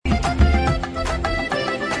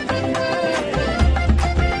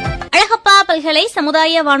பல்கலை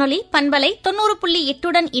சமுதாய வானொலி பண்பலை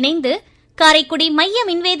 90.8 இணைந்து காரைக்குடி மைய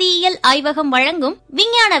மின்வேதியியல் ஆய்வகம் வழங்கும்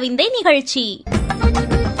விஞ்ஞான விந்தை நிகழ்ச்சி.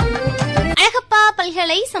 அழகப்பா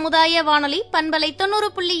பல்கலை சமுதாய வானொலி பண்பலை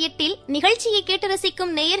 90.8 நிகழ்ச்சியை கேட்டு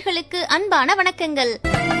ரசிக்கும் நேயர்களுக்கு அன்பான வணக்கங்கள்.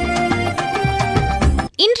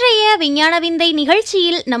 இன்றைய விஞ்ஞான விந்தை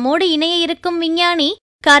நிகழ்ச்சியில் நம்மோடு இணைய இருக்கும் விஞ்ஞானி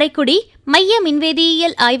காரைக்குடி மைய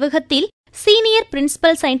மின்வேதியியல் ஆய்வகத்தில் சீனியர்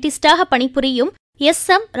பிரின்சிபல் சயின்டிஸ்டாக பணிபுரியும்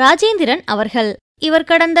ராஜேந்திரன் அவர்கள். இவர்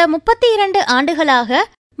கடந்த 32 ஆண்டுகளாக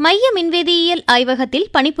மைய மின்வேதியியல் ஆய்வகத்தில்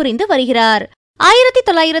பணிபுரிந்து வருகிறார்.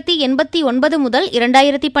 1989 முதல்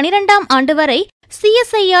 2012 ஆண்டு வரை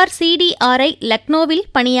CSIR-CECRI லக்னோவில்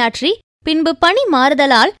பணியாற்றி பின்பு பணி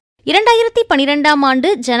மாறுதலால் 2012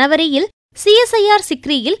 ஆண்டு ஜனவரியில்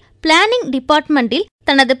CSIR-CECRIயில் பிளானிங் டிபார்ட்மெண்டில்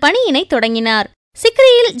தனது பணியினை தொடங்கினார்.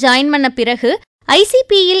 சிக்ரியில் ஜாயின் பண்ண பிறகு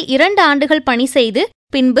ICPயில் 2 ஆண்டுகள் பணி செய்து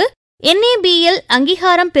பின்பு NABL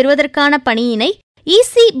அங்கீகாரம் பெறுவதற்கான பணியினை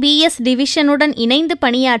ECBS டிவிஷனுடன் இணைந்து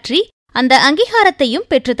பணியாற்றி அந்த அங்கீகாரத்தையும்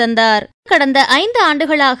பெற்றுத்தந்தார். கடந்த 5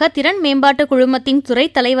 ஆண்டுகளாக திறன் மேம்பாட்டு குழுமத்தின் துறை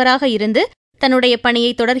தலைவராக இருந்து தன்னுடைய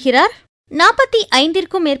பணியை தொடர்கிறார்.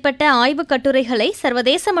 45க்கும் மேற்பட்ட ஆய்வுக் கட்டுரைகளை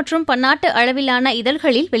சர்வதேச மற்றும் பன்னாட்டு அளவிலான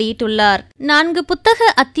இதழ்களில் வெளியிட்டுள்ளார். 4 புத்தக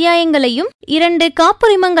அத்தியாயங்களையும் 2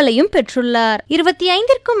 காப்புரிமங்களையும் பெற்றுள்ளார்.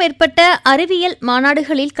 25க்கும் மேற்பட்ட அறிவியல்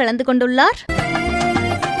மாநாடுகளில் கலந்து கொண்டுள்ளார்.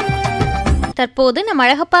 தற்போது நம்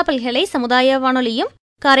அழகப்பா பல்கலை சமுதாய வானொலியும்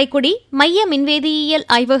காரைக்குடி மைய மின்வேதியியல்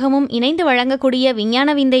ஆய்வகமும் இணைந்து வழங்கக்கூடிய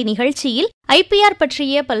விஞ்ஞான விந்தை நிகழ்ச்சியில் IPR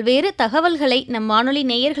பற்றிய பல்வேறு தகவல்களை நம் வானொலி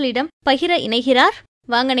நேயர்களிடம் பகிர இணைகிறார்.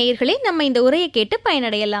 வாங்க நேயர்களே, நம்ம இந்த உரையை கேட்டு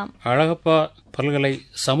பயனடையலாம். அழகப்பா பல்கலை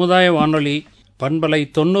சமுதாய வானொலி பண்பலை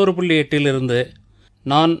 90.8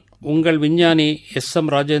 நான் உங்கள் விஞ்ஞானி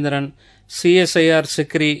ராஜேந்திரன்,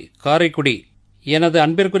 CSIR-CECRI காரைக்குடி. எனது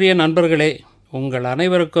அன்பிற்குரிய நண்பர்களே, உங்கள்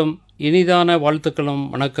அனைவருக்கும் இனிதான வாழ்த்துக்களும்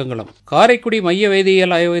வணக்கங்களும். காரைக்குடி மைய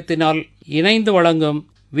வேதியியல் ஆய்வகத்தினால் இணைந்து வழங்கும்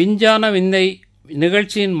விஞ்ஞான விந்தை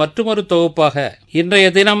நிகழ்ச்சியின் மற்றொரு தொகுப்பாக இன்றைய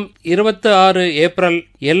தினம் 26 ஏப்ரல்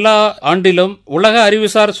எல்லா ஆண்டிலும் உலக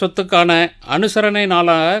அறிவுசார் சொத்துக்கான அனுசரணை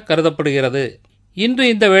நாளாக கருதப்படுகிறது. இன்று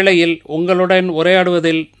இந்த வேளையில் உங்களுடன்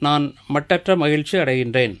உரையாடுவதில் நான் மட்டற்ற மகிழ்ச்சி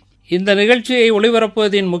அடைகின்றேன். இந்த நிகழ்ச்சியை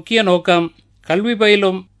ஒளிபரப்புவதின் முக்கிய நோக்கம் கல்வி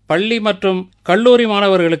பயிலும் பள்ளி மற்றும் கல்லூரி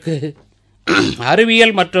மாணவர்களுக்கு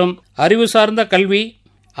அறிவியல் மற்றும் அறிவு சார்ந்த கல்வி,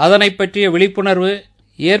 அதனை பற்றிய விழிப்புணர்வு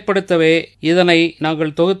ஏற்படுத்தவே இதனை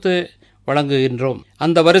நாங்கள் தொகுத்து வழங்குகின்றோம்.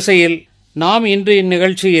 அந்த வரிசையில் நாம் இன்று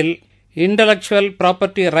இந்நிகழ்ச்சியில் இன்டலெக்சுவல்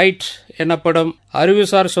ப்ராப்பர்ட்டி ரைட் எனப்படும்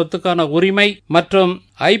அறிவுசார் சொத்துக்கான உரிமை மற்றும்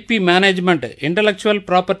IP management, intellectual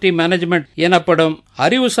property management எனப்படும்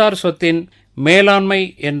அறிவுசார் சொத்தின் மேலாண்மை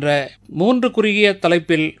என்ற 3 குறுகிய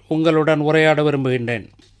தலைப்பில் உங்களுடன் உரையாட விரும்புகின்றேன்.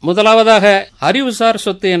 முதலாவதாக, அறிவுசார்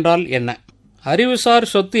சொத்து என்றால் என்ன? அறிவுசார்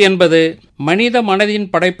சொத்து என்பது மனித மனதின்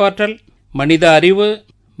படைப்பாற்றல், மனித அறிவு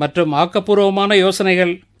மற்றும் ஆக்கப்பூர்வமான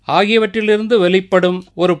யோசனைகள் ஆகியவற்றிலிருந்து வெளிப்படும்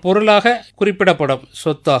ஒரு பொருளாக குறிப்பிடப்படும்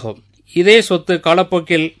சொத்தாகும். இதே சொத்து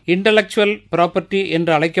காலப்போக்கில் இன்டலெக்சுவல் ப்ராப்பர்ட்டி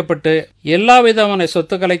என்று அழைக்கப்பட்டு எல்லா விதமான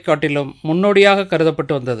சொத்துக்களை காட்டிலும் முன்னோடியாக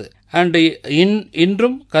கருதப்பட்டு வந்தது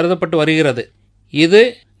இன்றும் கருதப்பட்டு வருகிறது. இது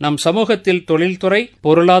நம் சமூகத்தில் தொழில்துறை,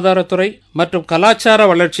 பொருளாதாரத்துறை மற்றும் கலாச்சார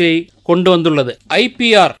வளர்ச்சியை கொண்டு வந்துள்ளது.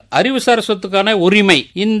 IPR, அறிவுசார் சொத்துக்கான உரிமை.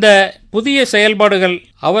 இந்த புதிய செயல்பாடுகள்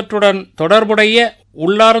அவற்றுடன் தொடர்புடைய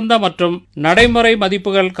உள்ளார்ந்த மற்றும் நடைமுறை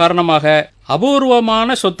மதிப்புகள் காரணமாக அபூர்வமான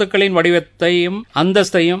சொத்துக்களின் வடிவத்தையும்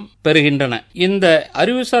அந்தஸ்தையும் பெறுகின்றன. இந்த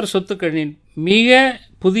அறிவுசார் சொத்துக்களின் மிக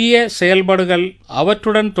புதிய செயல்பாடுகள்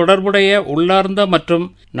அவற்றுடன் தொடர்புடைய உள்ளார்ந்த மற்றும்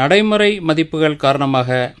நடைமுறை மதிப்புகள் காரணமாக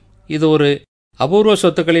இது ஒரு அபூர்வ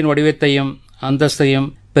சொத்துக்களின் வடிவத்தையும் அந்தஸ்தையும்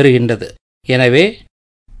பெறுகின்றது. எனவே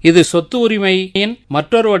இது சொத்து உரிமையின்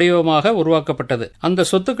மற்றொரு வடிவமாக உருவாக்கப்பட்டது. அந்த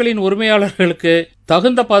சொத்துக்களின் உரிமையாளர்களுக்கு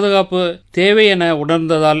தகுந்த பாதுகாப்பு தேவை என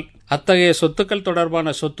உணர்ந்ததால் அத்தகைய சொத்துக்கள்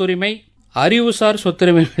தொடர்பான சொத்துரிமை அறிவுசார்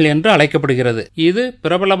சொத்துரிமைகள் என்று அழைக்கப்படுகிறது. இது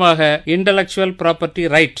பிரபலமாக இன்டலெக்சுவல் ப்ராப்பர்ட்டி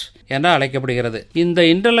ரைட் என அழைக்கப்படுகிறது. இந்த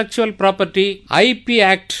intellectual property IP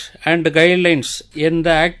act and guidelines என்ற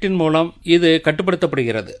ஆக்டின் மூலம் இது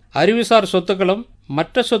கட்டுப்படுத்தப்படுகிறது. அறிவுசார் சொத்துக்களும்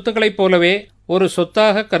மற்ற சொத்துக்களைப் போலவே ஒரு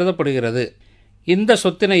சொத்தாக கருதப்படுகிறது. இந்த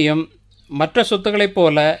சொத்தினையும் மற்ற சொத்துக்களைப்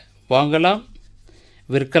போல வாங்கலாம்,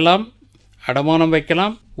 விற்கலாம், அடமானம்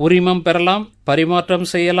வைக்கலாம், உரிமம் பெறலாம், பரிமாற்றம்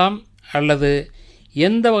செய்யலாம் அல்லது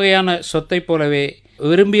எந்த வகையான சொத்தை போலவே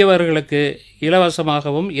விரும்பியவர்களுக்கு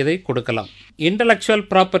இலவசமாகவும் இதை கொடுக்கலாம். இன்டலெக்சுவல்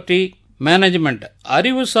ப்ராப்பர்ட்டி மேனேஜ்மெண்ட்,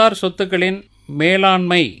 அறிவுசார் சொத்துக்களின்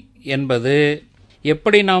மேலாண்மை என்பது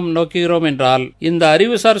எப்படி நாம் நோக்குகிறோம் என்றால், இந்த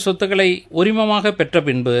அறிவுசார் சொத்துக்களை உரிமமாக பெற்ற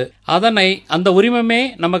பின்பு அதனை அந்த உரிமமே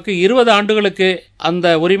நமக்கு 20 ஆண்டுகளுக்கு அந்த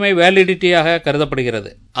உரிமை வேலிடிட்டியாக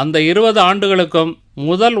கருதப்படுகிறது. அந்த 20 ஆண்டுகளுக்கும்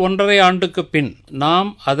முதல் 1.5 ஆண்டுக்கு பின்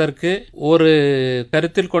நாம் அதற்கு ஒரு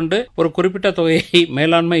கருத்தில் கொண்டு ஒரு குறிப்பிட்ட தொகையை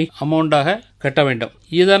மேலாண்மை அமௌண்டாக கட்ட வேண்டும்.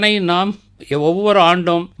 இதனை நாம் ஒவ்வொரு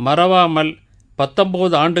ஆண்டும் மறவாமல்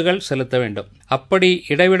 19 ஆண்டுகள் செலுத்த வேண்டும். அப்படி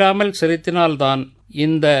இடைவிடாமல் செலுத்தினால்தான்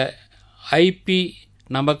இந்த ஐபி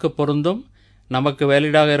நமக்கு பொருந்தும், நமக்கு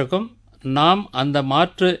வேலிடாக இருக்கும். நாம் அந்த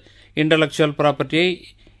மாற்று இன்டலெக்சுவல் ப்ராப்பர்ட்டியை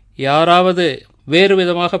யாராவது வேறு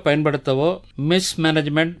விதமாக பயன்படுத்தவோ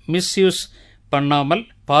மிஸ்மேனேஜ்மெண்ட் மிஸ்யூஸ் பண்ணாமல்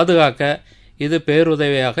பாதுகாக்க இது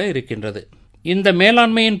பேருதவியாக இருக்கின்றது. இந்த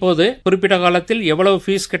மேலாண்மையின் போது குறிப்பிட்ட காலத்தில் எவ்வளவு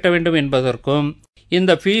ஃபீஸ் கட்ட வேண்டும் என்பதற்கும்,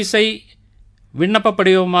 இந்த ஃபீஸை விண்ணப்ப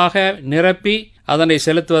படிவமாக நிரப்பி அதனை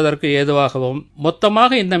செலுத்துவதற்கு ஏதுவாகவும்,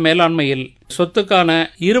 மொத்தமாக இந்த மேலாண்மையில் சொத்துக்கான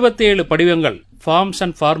 27 படிவங்கள், ஃபார்ம்ஸ்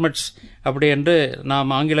அண்ட் ஃபார்மட்ஸ் அப்படி என்று நாம்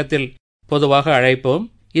ஆங்கிலத்தில் பொதுவாக அழைப்போம்.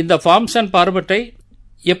 இந்த ஃபார்ம்ஸ் அண்ட் ஃபார்மட்டை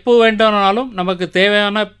எப்போ வேண்டுமானாலும் நமக்கு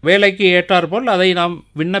தேவையான வேலைக்கு ஏற்றாற்போல் அதை நாம்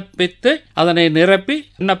விண்ணப்பித்து அதனை நிரப்பி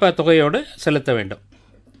விண்ணப்ப தொகையோடு செலுத்த வேண்டும்.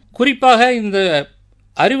 குறிப்பாக இந்த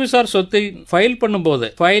அறிவுசார் சொத்தை ஃபைல் பண்ணும்போது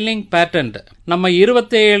ஃபைலிங் பேட்டன்ட் நம்ம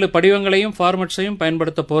 27 படிவங்களையும் ஃபார்மட்ஸையும்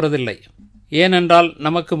பயன்படுத்த போறதில்லை. ஏனென்றால்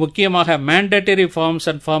நமக்கு முக்கியமாக மேண்டேட்டரி ஃபார்ம்ஸ்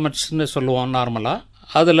அண்ட் ஃபார்மட்ஸ்ன்னு சொல்லுவோம் நார்மலா.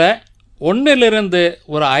 அதில் 1லிருந்து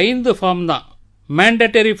ஒரு 5 ஃபார்ம் தான்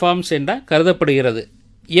மேண்டேட்டரி ஃபார்ம்ஸ் என்ற கருதப்படுகிறது.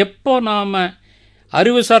 எப்போ நாம்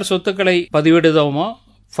அறிவுசார் சொத்துக்களை பதிவிடுதோமோ,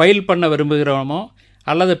 ஃபைல் பண்ண விரும்புகிறோமோ,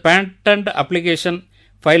 அல்லது பேட்டன்ட் அப்ளிகேஷன்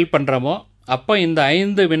ஃபைல் பண்ணுறோமோ, அப்போ இந்த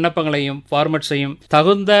 5 விண்ணப்பங்களையும் ஃபார்மட்ஸையும்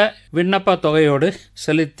தகுந்த விண்ணப்ப தொகையோடு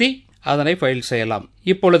செலுத்தி அதனை ஃபைல் செய்யலாம்.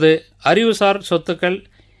 இப்பொழுது அறிவுசார் சொத்துக்கள்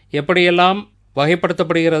எப்படியெல்லாம்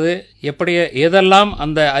வகைப்படுத்தப்படுகிறது, எதெல்லாம்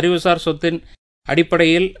அந்த அறிவுசார் சொத்தின்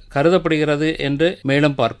அடிப்படையில் கருதப்படுகிறது என்று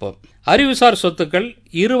மேலும் பார்ப்போம். அறிவுசார் சொத்துக்கள்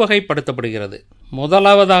 2 வகைப்படுத்தப்படுகிறது.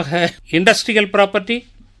 முதலாவதாக இண்டஸ்ட்ரியல் ப்ராப்பர்ட்டி.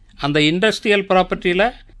 அந்த இண்டஸ்ட்ரியல் ப்ராப்பர்ட்டியில்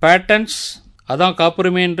பேட்டன்ட்ஸ், அதான்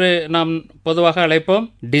காப்புரிமை என்று நாம் பொதுவாக அழைப்போம்,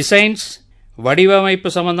 டிசைன்ஸ் வடிவமைப்பு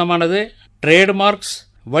சம்பந்தமானது, ட்ரேட்மார்க்ஸ்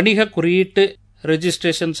வணிக குறியீட்டு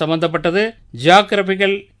ரெஜிஸ்ட்ரேஷன் சம்பந்தப்பட்டது,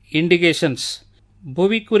 ஜியாகிரபிக்கல் இண்டிகேஷன்ஸ்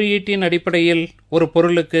புவி குறியீட்டின் அடிப்படையில் ஒரு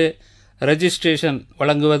பொருளுக்கு ரெஜிஸ்ட்ரேஷன்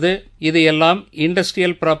வழங்குவது, இது எல்லாம்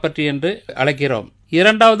இண்டஸ்ட்ரியல் ப்ராப்பர்ட்டி என்று அழைக்கிறோம்.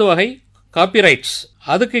 இரண்டாவது வகை காப்பிரைட்ஸ்.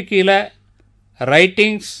 அதுக்கு கீழே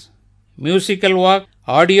writings, musical work,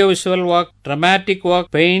 audio visual work, dramatic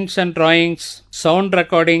work, paints and drawings, sound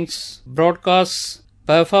recordings, broadcast,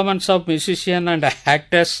 performance of musician and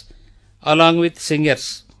actors along with singers,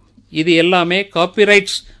 இது எல்லாமே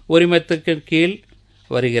காப்பிரைட்ஸ் உரிமத்துக்கு கீழ்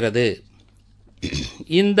வருகிறது.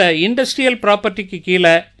 இந்த இண்டஸ்ட்ரியல் ப்ராப்பர்ட்டிக்கு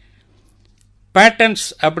கீழே பேட்டன்ட்ஸ்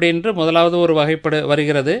அப்படின்று முதலாவது ஒரு வகைப்படு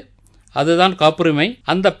வருகிறது. அதுதான் காப்புரிமை.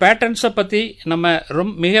 அந்த பேட்டன்ட்ஸை பற்றி நம்ம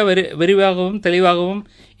மிக விரிவாகவும் தெளிவாகவும்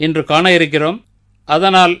இன்று காண இருக்கிறோம்.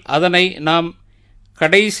 அதனால் அதனை நாம்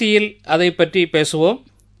கடைசியில் அதை பற்றி பேசுவோம்.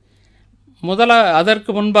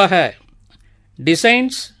 அதற்கு முன்பாக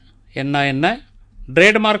டிசைன்ஸ் என்ன,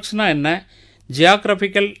 ட்ரேட்மார்க்ஸ்னா என்ன,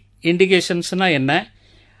 ஜியாகிரபிக்கல் இண்டிகேஷன்ஸ்னா என்ன,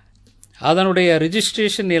 அதனுடைய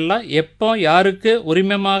ரிஜிஸ்ட்ரேஷன் எல்லாம் எப்போ யாருக்கு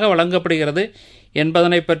உரிமமாக வழங்கப்படுகிறது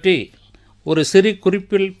என்பதனை பற்றி ஒரு சிறு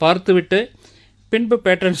குறிப்பில் பார்த்துவிட்டு பின்பு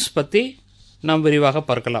பேட்டர்ன்ஸ் பற்றி நாம் விரிவாக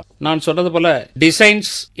பார்க்கலாம். நான் சொன்னது போல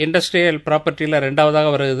டிசைன்ஸ் இண்டஸ்ட்ரியல் ப்ராப்பர்ட்டியில்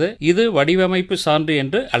 2வதாக வருகிறது. இது வடிவமைப்பு சான்று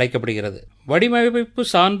என்று அழைக்கப்படுகிறது. வடிவமைப்பு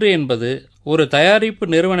சான்று என்பது ஒரு தயாரிப்பு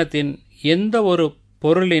நிறுவனத்தின் எந்த ஒரு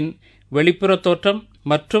பொருளின் வெளிப்புற தோற்றம்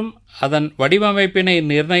மற்றும் அதன் வடிவமைப்பினை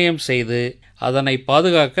நிர்ணயம் செய்து அதனை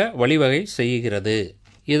பாதுகாக்க வழிவகை செய்கிறது.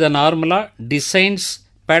 இதை நார்மலா டிசைன்ஸ்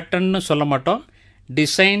பேட்டர்ன்னு சொல்ல மாட்டோம்,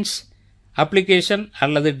 டிசைன்ஸ் அப்ளிகேஷன்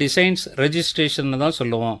அல்லது டிசைன்ஸ் ரெஜிஸ்ட்ரேஷன் தான்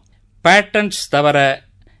சொல்லுவோம். பேட்டன்ட்ஸ் தவிர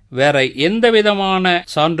வேற எந்த விதமான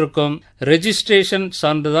சான்றுக்கும் ரெஜிஸ்ட்ரேஷன்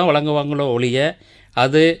சான்று தான் வழங்குவாங்களோ ஒழிய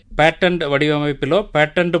அது பேட்டன்ட் வடிவமைப்பிலோ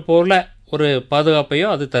பேட்டன்ட் போல ஒரு பாதுகாப்பையோ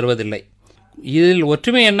அது தருவதில்லை. இதில்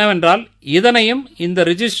ஒற்றுமை என்னவென்றால், இதனையும் இந்த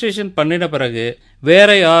ரெஜிஸ்ட்ரேஷன் பண்ணின பிறகு வேற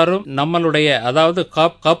யாரும் நம்மளுடைய, அதாவது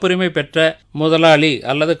காப்புரிமை பெற்ற முதலாளி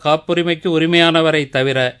அல்லது காப்புரிமைக்கு உரிமையானவரை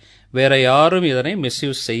தவிர வேற யாரும் இதனை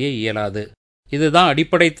மிஸ்யூஸ் செய்ய இயலாது. இதுதான்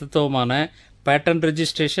அடிப்படை தத்துவமான பேட்டன்ட்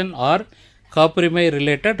ரெஜிஸ்ட்ரேஷன் ஆர் காப்புரிமை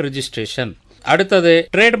ரிலேட்டட் ரெஜிஸ்ட்ரேஷன். அடுத்தது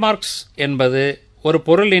ட்ரேட்மார்க்ஸ் என்பது ஒரு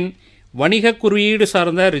பொருளின் வணிக குறியீடு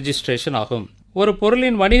சார்ந்த ரெஜிஸ்ட்ரேஷன் ஆகும். ஒரு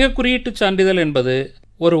பொருளின் வணிக குறியீட்டு சான்றிதழ் என்பது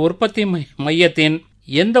ஒரு உற்பத்தி மையத்தின்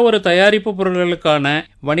எந்த ஒரு தயாரிப்பு பொருட்களுக்கான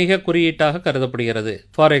வணிக குறியீட்டாக கருதப்படுகிறது.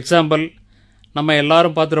 ஃபார் எக்ஸாம்பிள், நம்ம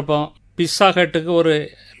எல்லாரும் பார்த்துருப்போம், பிஸ்ஸா ஹட்டுக்கு ஒரு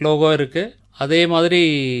லோகோ இருக்கு. அதே மாதிரி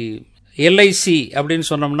எல்ஐசி அப்படின்னு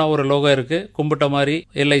சொன்னோம்னா ஒரு லோகோ இருக்கு, கும்பிட்ட மாதிரி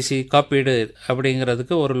எல்ஐசி காப்பீடு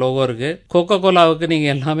அப்படிங்கிறதுக்கு ஒரு லோகோ இருக்கு. கோகோ கோலாவுக்கு நீங்க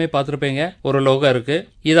எல்லாமே பார்த்திருப்பீங்க, ஒரு லோகோ இருக்கு.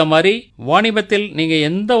 இத மாதிரி வாணிபத்தில் நீங்க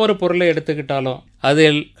எந்த ஒரு பொருளை எடுத்துக்கிட்டாலும்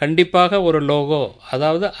அதில் கண்டிப்பாக ஒரு லோகோ,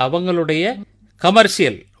 அதாவது அவங்களுடைய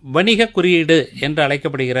கமர்ஷியல் வணிக குறியீடு என்று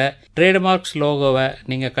அழைக்கப்படுகிற ட்ரேட்மார்க்ஸ் லோகோவை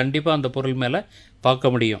நீங்க கண்டிப்பா அந்த பொருள் மேல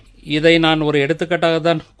பார்க்க முடியும். இதை நான் ஒரு எடுத்துக்காட்டாக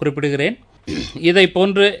தான் குறிப்பிடுகிறேன். இதை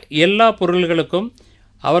போன்று எல்லா பொருள்களுக்கும்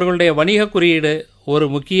அவர்களுடைய வணிக குறியீடு ஒரு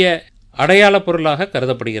முக்கிய அடையாள பொருளாக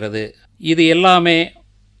கருதப்படுகிறது. இது எல்லாமே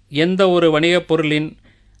எந்த ஒரு வணிகப் பொருளின்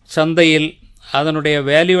சந்தையில் அதனுடைய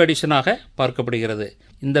வேல்யூ அடிஷனாக பார்க்கப்படுகிறது.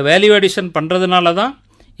 இந்த வேல்யூ அடிஷன் பண்ணுறதுனால தான்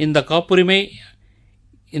இந்த காப்புரிமை,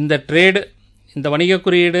 இந்த ட்ரேடு, இந்த வணிக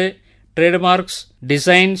குறியீடு, trademarks,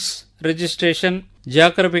 designs, registration,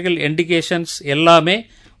 geographical indications எல்லாமே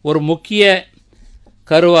ஒரு முக்கிய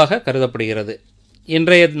கருவாக கருதப்படுகிறது.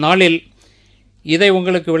 இன்றைய நாளில் இதை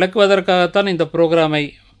உங்களுக்கு விளக்குவதற்காகத்தான் இந்த புரோகிராமை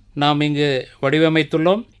நாம் இங்கு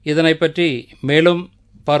வடிவமைத்துள்ளோம். இதனை பற்றி மேலும்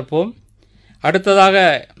பார்ப்போம். அடுத்ததாக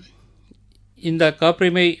இந்த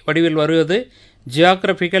காப்புரிமை வடிவில் வருவது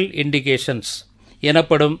ஜியாகிரபிக்கல் இண்டிகேஷன்ஸ்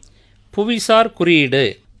எனப்படும் புவிசார் குறியீடு.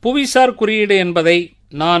 புவிசார் குறியீடு என்பதை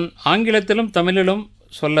நான் ஆங்கிலத்திலும் தமிழிலும்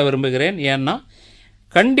சொல்ல விரும்புகிறேன். ஏன்னா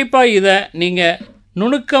கண்டிப்பாக இதை நீங்கள்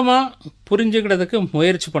நுணுக்கமாக புரிஞ்சுக்கிறதுக்கு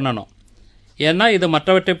முயற்சி பண்ணணும். ஏன்னா இது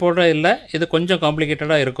மற்றவற்றை போல இல்லை, இது கொஞ்சம்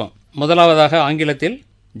காம்ப்ளிகேட்டடாக இருக்கும். முதலாவதாக ஆங்கிலத்தில்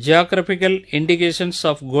geographical indications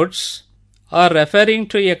of goods R referring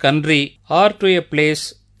to a country R to a place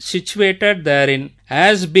situated therein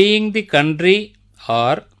as being the country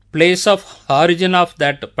or place of origin of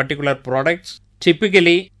that particular products.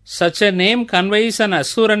 Typically, such a name conveys an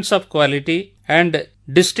assurance of quality and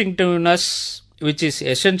distinctiveness which is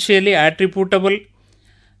essentially attributable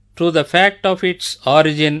to the fact of its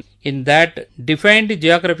origin in that defined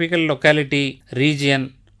geographical locality, region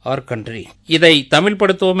or country. இதை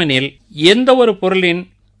தமிழ்படுத்துவோமெனில், எந்த ஒரு பொருளின்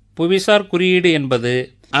புவிசார் குறியீடு என்பது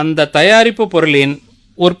அந்த தயாரிப்பு பொருளின்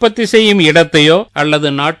உற்பத்தி செய்யும் இடத்தையோ அல்லது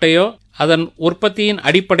நாட்டையோ அதன் உற்பத்தியின்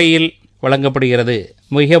அடிப்படையில் வழங்கப்படுகிறது.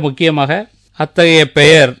 மிக முக்கியமாக அத்தகைய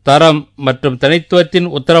பெயர், தரம் மற்றும் தனித்துவத்தின்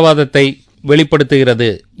உத்தரவாதத்தை வெளிப்படுத்துகிறது.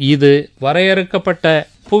 இது வரையறுக்கப்பட்ட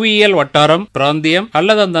புவியியல் வட்டாரம், பிராந்தியம்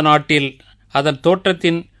அல்லது அந்த நாட்டில் அதன்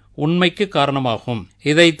தோற்றத்தின் உண்மைக்கு காரணமாகும்.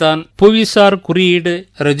 இதைத்தான் புவிசார் குறியீடு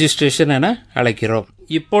ரெஜிஸ்ட்ரேஷன் என அழைக்கிறோம்.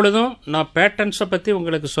 இப்பொழுதும் நான் பேட்டன்ஸை பற்றி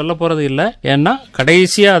உங்களுக்கு சொல்ல போறது இல்லை, ஏன்னா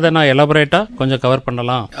கடைசியாக அதை நான் எலாபரேட்டா கொஞ்சம் கவர்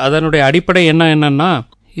பண்ணலாம். அதனுடைய அடிப்படை என்னன்னா,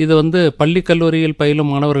 இது பள்ளி கல்லூரியில்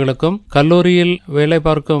பயிலும் மாணவர்களுக்கும் கல்லூரியில் வேலை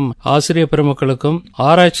பார்க்கும் ஆசிரியர் பெருமக்களுக்கும்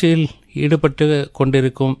ஆராய்ச்சியில் ஈடுபட்டு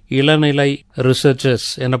கொண்டிருக்கும் இளநிலை ரிசர்ச்சர்ஸ்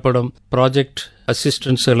எனப்படும் ப்ராஜெக்ட்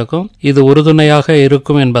அசிஸ்டன்ட்ஸ்களுக்கும் இது உறுதுணையாக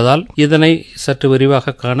இருக்கும் என்பதால் இதனை சற்று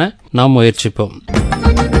விரிவாக காண நாம் முயற்சிப்போம்.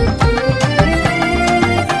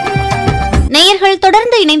 நேயர்கள்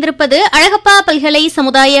தொடர்ந்து இணைந்திருப்பது அழகப்பா பல்கலை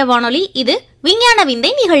சமுதாய வானொலி. இது விஞ்ஞான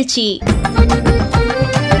விந்தை நிகழ்ச்சி.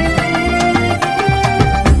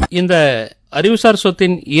 இந்த அறிவுசார்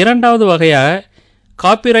சொத்தின் இரண்டாவது வகையாக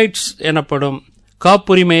காப்பிரைட்ஸ் எனப்படும்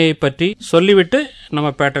காப்புரிமையை பற்றி சொல்லிவிட்டு நம்ம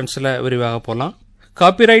பேட்டர்ன்ஸ்ல விரிவாக போலாம்.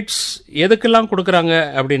 காப்பிரைட்ஸ் எதுக்கெல்லாம் கொடுக்கறாங்க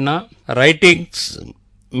அப்படின்னா, writings,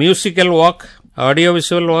 musical work, audio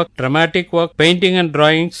visual work, dramatic work, painting and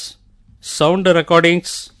drawings, sound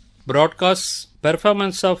recordings, broadcasts,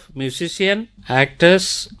 performance of musician, actors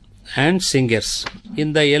and singers.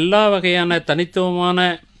 இந்த எல்லா வகையான தனித்துவமான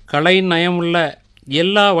கலை நயமுள்ள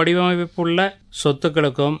எல்லா வடிவமைப்புள்ள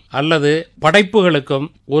சொத்துக்களுக்கும் அல்லது படைப்புகளுக்கும்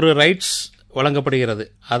ஒரு ரைட்ஸ் வழங்கப்படுகிறது.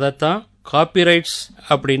 அதைத்தான் காப்பிரைட்ஸ்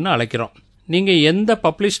அப்படின்னு அழைக்கிறோம். நீங்க எந்த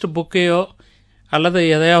பப்ளிஷ்டு புக்கையோ அல்லது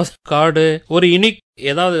எதையாவது கார்டு, ஒரு யூனிக்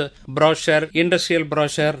ஏதாவது ப்ராஷர், இண்டஸ்ட்ரியல்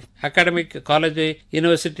ப்ராஷர், அகாடமிக் காலேஜ்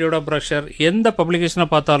யூனிவர்சிட்டியோட ப்ராஷர், எந்த பப்ளிகேஷனை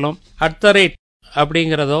பார்த்தாலும் @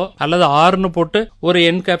 அப்படிங்கிறதோ அல்லது ஆர்னு போட்டு ஒரு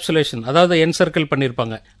என்கேப்சுலேஷன், அதாவது என்சர்க்கிள்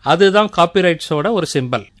பண்ணிருப்பாங்க. அதுதான் காப்பிரைட்ஸோட ஒரு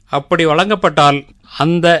சிம்பல். அப்படி வழங்கப்பட்டால்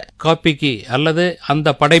அந்த காப்பிக்கு அல்லது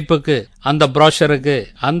அந்த படைப்புக்கு, அந்த ப்ராஷருக்கு,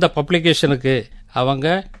 அந்த பப்ளிகேஷனுக்கு அவங்க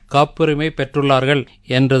காப்புரிமை பெற்றுள்ளார்கள்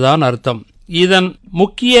என்றுதான் அர்த்தம். இதன்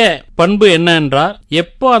முக்கிய பண்பு என்ன என்றால்,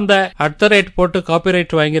 எப்போ அந்த @ போட்டு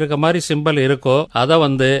காப்பிரைட் வாங்கியிருக்க மாதிரி சிம்பல் இருக்கோ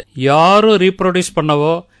அதை யாரும் ரீப்ரொடியூஸ்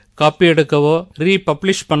பண்ணவோ, காப்பி எடுக்கவோ,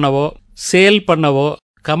 ரீபப்ளிஷ் பண்ணவோ, சேல் பண்ணவோ,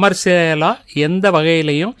 கமர்ஷியலா எந்த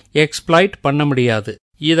வகையிலையும் எக்ஸ்பிளாய்ட் பண்ண முடியாது.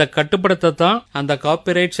 இதை கட்டுப்படுத்தத்தான் அந்த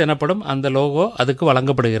காப்பிரைட்ஸ் எனப்படும் அந்த லோகோ அதுக்கு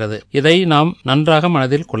வழங்கப்படுகிறது. இதை நாம் நன்றாக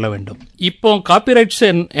மனதில் கொள்ள வேண்டும். இப்போ காப்பிரைட்ஸ்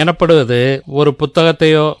எனப்படுவது ஒரு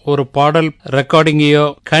புத்தகத்தையோ, ஒரு பாடல் ரெக்கார்டிங்கையோ,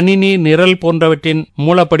 கணினி நிரல் போன்றவற்றின்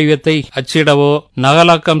மூலப்படிவத்தை அச்சிடவோ,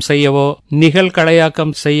 நகலாக்கம் செய்யவோ,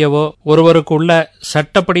 நிகழ்கலையாக்கம் செய்யவோ ஒருவருக்கு உள்ள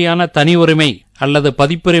சட்டப்படியான தனி உரிமை அல்லது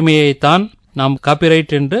பதிப்புரிமையைத்தான் நாம்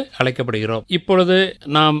காப்பிரைட் என்று அழைக்கப்படுகிறோம். இப்பொழுது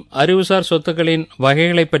நாம் அறிவுசார் சொத்துக்களின்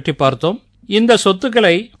வகைகளை பற்றி பார்த்தோம். இந்த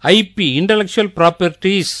சொத்துக்களை ஐபி இன்டெலக்சுவல்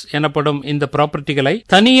ப்ராப்பர்ட்டிஸ் எனப்படும் இந்த ப்ராப்பர்ட்டிகளை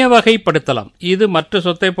தனியே வகைப்படுத்தலாம். இது மற்ற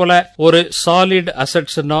சொத்தை போல ஒரு சாலிட்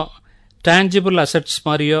அசெட்ஸ்னோ டான்ஜிபிள் அசெட்ஸ்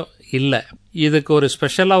மாதிரியோ இல்ல. இதுக்கு ஒரு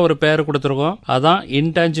ஸ்பெஷலா ஒரு பெயர் கொடுத்திருக்கோம். அதான்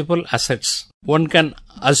intangible assets. One can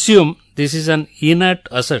assume this is an inert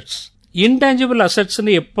assets. Intangible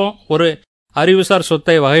அசெட்ஸ்னு எப்போ ஒரு அறிவுசார்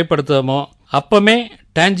சொத்தை வகைப்படுத்துவோமோ அப்பமே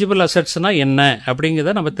டான்ஜிபிள் அசெட்ஸ்னா என்ன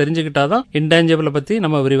அப்படிங்கறத நம்ம தெரிஞ்சுக்கிட்டாதான் இன்டான்ஜிபிள் பத்தி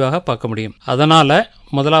நம்ம விரிவாக பார்க்க முடியும். அதனால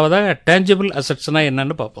முதலாவதாக டான்ஜிபிள் அசெட்ஸ்னா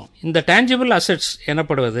என்னன்னு பார்ப்போம். இந்த டான்ஜிபிள் அசெட்ஸ்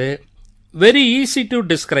எனப்படுவது very easy to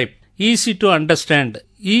describe, easy to understand,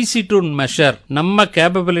 easy to measure, நம்ம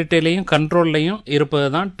கேப்பபிலிட்டிலையும் கண்ட்ரோல்லையும்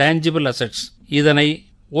இருப்பதுதான் டான்ஜிபிள் அசெட்ஸ். இதனை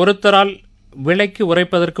ஒருத்தரால் விலைக்கு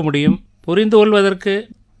உரைப்பதற்கு முடியும், புரிந்து கொள்வதற்கு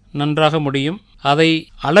நன்றாக முடியும், அதை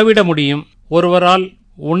அளவிட முடியும், ஒருவரால்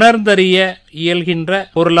உணர்ந்தறிய இயல்கின்ற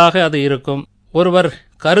பொருளாக அது இருக்கும். ஒருவர்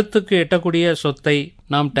கருத்துக்கு எட்டக்கூடிய சொத்தை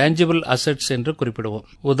நாம் டான்ஜிபிள் அசெட்ஸ் என்று குறிப்பிடுவோம்.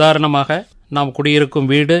 உதாரணமாக நாம் குடியிருக்கும்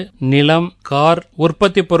வீடு, நிலம், கார்,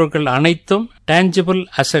 உற்பத்தி பொருட்கள் அனைத்தும் டான்ஜிபிள்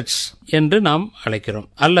அசெட்ஸ் என்று நாம் அழைக்கிறோம்.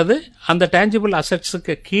 அல்லது அந்த டான்ஜிபிள்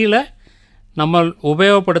அசெட்ஸுக்கு கீழே நம்ம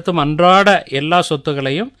உபயோகப்படுத்தும் அன்றாட எல்லா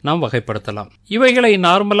சொத்துகளையும் நாம் வகைப்படுத்தலாம். இவைகளை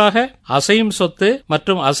நார்மலாக அசையும் சொத்து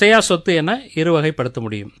மற்றும் அசையா சொத்து என இரு வகைப்படுத்த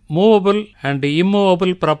முடியும். மூவபிள் அண்ட்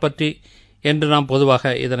இம்மூவபிள் ப்ராப்பர்ட்டி என்று நாம்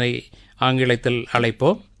பொதுவாக இதனை ஆங்கிலத்தில்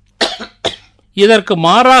அழைப்போம். இதற்கு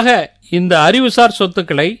மாறாக இந்த அறிவுசார்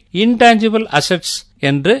சொத்துக்களை இன்டான்ஜிபிள் அசெட்ஸ்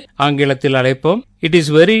என்று ஆங்கிலத்தில் அழைப்போம். It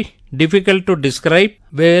is very difficult to describe,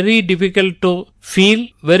 very difficult to feel,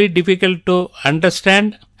 very difficult to understand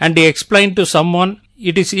and explain to someone.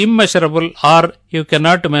 It is immeasurable or you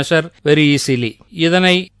cannot measure very easily.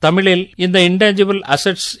 இதனை தமிழில் இந்த intangible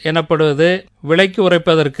assets எனப்படுவது விலைக்கு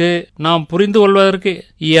உரைப்பதற்கு, நாம் புரிந்து கொள்வதற்கு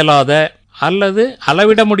இயலாத அல்லது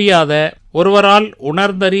அளவிட முடியாத, ஒருவரால்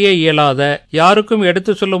உணர்ந்தறிய இயலாத, யாருக்கும்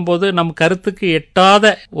எடுத்து சொல்லும் போது நம் கருத்துக்கு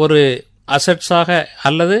எட்டாத ஒரு அசெட்ஸாக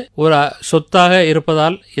அல்லது ஒரு சொத்தாக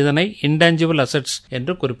இருப்பதால் இதனை இன்டான்ஜிபிள் அசெட்ஸ்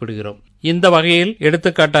என்று குறிப்பிடுகிறோம். இந்த வகையில்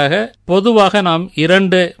எடுத்துக்காட்டாக பொதுவாக நாம்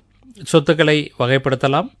இரண்டு சொத்துக்களை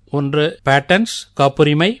வகைப்படுத்தலாம். ஒன்று பேட்டன்ட்ஸ்,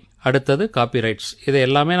 காப்புரிமை, அடுத்தது காப்பிரைட்ஸ். இதை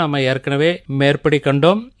எல்லாமே நாம ஏற்கனவே மேற்படி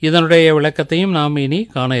கண்டோம். இதனுடைய விளக்கத்தையும் நாம் இனி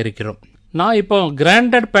காண இருக்கிறோம். நான் இப்போ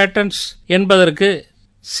கிராண்டட் பேட்டன்ட்ஸ் என்பதற்கு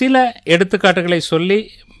சில எடுத்துக்காட்டுகளை சொல்லி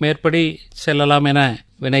மேற்படி செல்லலாம் என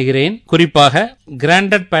வினைகிறேன். குறிப்பாக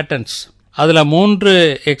கிராண்டட் பேட்டன்ட்ஸ், அதுல 3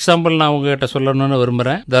 எக்ஸாம்பிள் நான் உங்ககிட்ட சொல்லணும்னு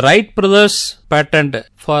விரும்புறேன். The Wright brothers patent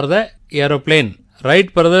for the aeroplane.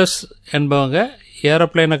 Wright brothers என்பவங்க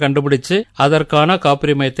ஏரோப்ளேனை கண்டுபிடிச்சு அதற்கான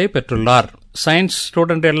காப்புரிமையத்தை பெற்றுள்ளார். சயின்ஸ்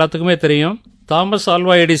ஸ்டூடெண்ட் எல்லாத்துக்குமே தெரியும், தாமஸ்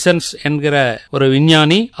ஆல்வா எடிசன்ஸ் என்கிற ஒரு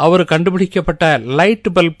விஞ்ஞானி அவர் கண்டுபிடிக்கப்பட்ட லைட்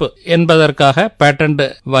பல்ப் என்பதற்காக பேட்டன்ட்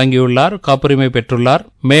வாங்கியுள்ளார், காப்புரிமை பெற்றுள்ளார்.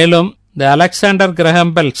 மேலும் த அலெக்சாண்டர்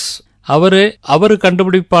கிரஹாம் பெல்ஸ் அவரு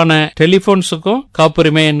கண்டுபிடிப்பான டெலிபோன்ஸுக்கும்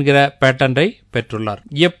காப்புரிமை என்கிற பேட்டன்டை பெற்றுள்ளார்.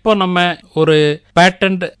 எப்போ நம்ம ஒரு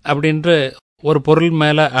பேட்டன்ட் அப்படின்ற ஒரு பொருள்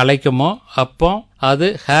மேல அழைக்குமோ அப்போ அது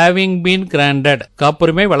ஹேவிங் பீன் கிராண்டட்,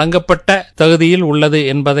 காப்புரிமை வழங்கப்பட்ட தகுதியில் உள்ளது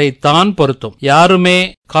என்பதை தான் பொருத்தும். யாருமே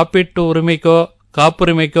காப்பீட்டு உரிமைக்கோ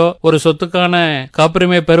காப்புரிமைக்கோ ஒரு சொத்துக்கான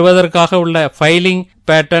காப்புரிமை பெறுவதற்காக உள்ள ஃபைலிங்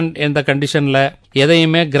பேட்டன்ட் என்ற கண்டிஷன்ல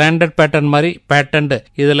எதையுமே கிராண்டட் பேட்டன்ட் மாதிரி பேட்டன்ட்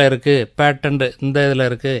இதுல இருக்கு, பேட்டன்ட் இந்த இதுல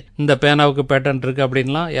இருக்கு, இந்த பேனாவுக்கு பேட்டன்ட் இருக்கு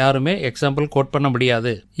அப்படின்லாம் யாருமே எக்ஸாம்பிள் கோட் பண்ண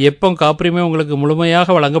முடியாது. எப்போ காப்புரிமை உங்களுக்கு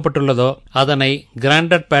முழுமையாக வழங்கப்பட்டுள்ளதோ அதனை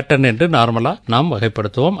கிராண்டட் பேட்டன்ட் என்று நார்மலா நாம்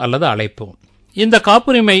வகைப்படுத்துவோம் அல்லது அழைப்போம். இந்த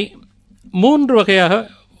காப்புரிமை 3 வகையாக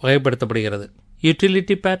வகைப்படுத்தப்படுகிறது.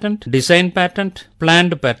 Utility patent, design patent,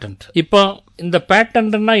 plant patent. இப்போ இந்த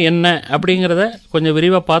பேட்டன்ட்னா என்ன அப்படிங்கறத கொஞ்சம்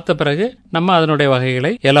விரிவா பார்த்த பிறகு நம்ம அதனுடைய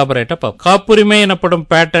வகைகளை எலாபரேட்டா பார்ப்போம். காப்புரிமை எனப்படும்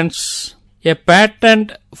patents. A patent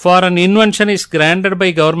for an invention is granted by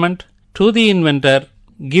government to the inventor,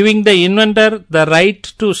 giving the inventor the right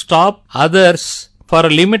to stop others for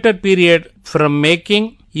a limited period from making,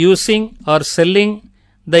 using or selling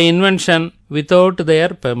the invention without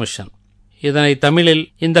their permission. இதனை தமிழில்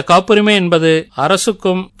இந்த காப்புரிமை என்பது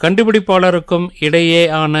அரசுக்கும் கண்டுபிடிப்பாளருக்கும் இடையே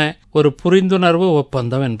ஆன ஒரு புரிந்துணர்வு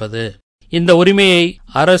ஒப்பந்தம் என்பது. இந்த உரிமையை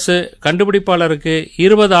அரசு கண்டுபிடிப்பாளருக்கு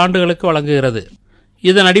 20 ஆண்டுகளுக்கு வழங்குகிறது.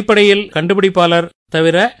 இதன் அடிப்படையில் கண்டுபிடிப்பாளர்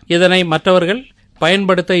தவிர இதனை மற்றவர்கள்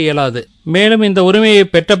பயன்படுத்த இயலாது. மேலும் இந்த உரிமையை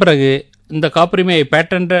பெற்ற பிறகு, இந்த காப்புரிமையை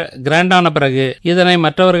பேட்டன்ட் கிராண்ட் ஆன பிறகு இதனை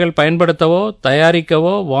மற்றவர்கள் பயன்படுத்தவோ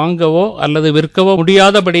தயாரிக்கவோ வாங்கவோ அல்லது விற்கவோ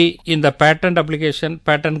முடியாதபடி இந்த பேட்டன்ட் அப்ளிகேஷன்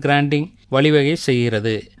பேட்டன்ட் கிராண்டிங் வழிவகை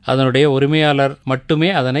செய்கிறது. அதனுடைய உரிமையாளர் மட்டுமே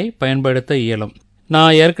அதனை பயன்படுத்த இயலும்.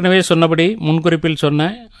 நான் ஏற்கனவே சொன்னபடி முன்குறிப்பில் சொன்ன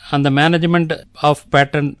அந்த மேனேஜ்மெண்ட் ஆஃப்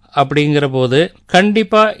பேட்டன்ட் அப்படிங்கிற போது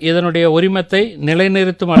கண்டிப்பா இதனுடைய உரிமத்தை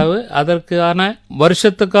நிலைநிறுத்தும் அளவு அதற்கான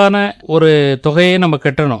வருஷத்துக்கான ஒரு தொகையை நம்ம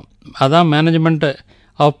கட்டணும். அதான் மேனேஜ்மெண்ட்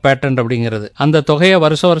ஆஃப் பேட்டன்ட் அப்படிங்கிறது. அந்த தொகையை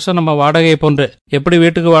வருஷம் நம்ம வாடகை போன்று எப்படி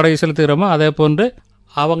வீட்டுக்கு வாடகை செலுத்துகிறோமோ அதே போன்று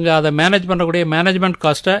அவங்க அதை மேனேஜ் பண்ணக்கூடிய மேனேஜ்மெண்ட்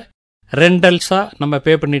காஸ்ட்டை ரெண்டல்ஸா நம்ம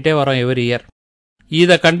பே பண்ணிட்டே வரோம் எவ்ரி இயர்.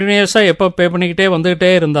 இதை கண்டினியூஸா எப்போ பே பண்ணிக்கிட்டே வந்துகிட்டே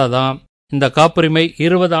இருந்தாதான் இந்த காப்புரிமை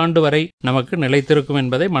 20 ஆண்டு வரை நமக்கு நிலைத்திருக்கும்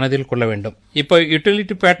என்பதை மனதில் கொள்ள வேண்டும். இப்போ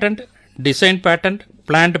utility patent, design patent,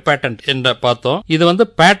 plant patent என்ற பார்த்தோம். இது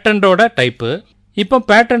பேட்டன்டோட டைப்பு. இப்போ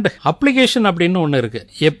பேட்டன்ட் அப்ளிகேஷன் அப்படின்னு ஒன்று இருக்கு.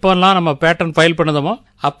 எப்பெல்லாம் நம்ம பேட்டன்ட் ஃபைல் பண்ணதோமோ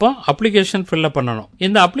அப்போ அப்ளிகேஷன் ஃபில்அப் பண்ணணும்.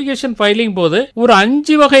 இந்த அப்ளிகேஷன் ஃபைலிங் போது ஒரு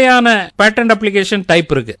 5 வகையான பேட்டன்ட் அப்ளிகேஷன்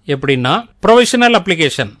டைப் இருக்கு. எப்படின்னா ப்ரொவிஷனல்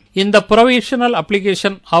அப்ளிகேஷன். இந்த ப்ரொவிஷனல்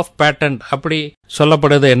அப்ளிகேஷன் ஆஃப் பேட்டன்ட் அப்படி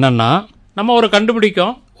சொல்லப்படுது என்னன்னா, நம்ம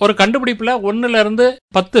ஒரு கண்டுபிடிப்புல 1 இருந்து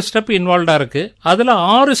 10 ஸ்டெப் இன்வால்வ்டா இருக்கு. அதுல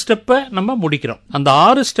 6 ஸ்டெப்பை நம்ம முடிக்கிறோம். அந்த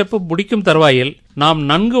 6 ஸ்டெப் முடிக்கும் தருவாயில் நாம்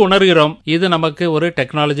நன்கு உணர்கிறோம் இது நமக்கு ஒரு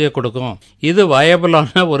டெக்னாலஜியை கொடுக்கும், இது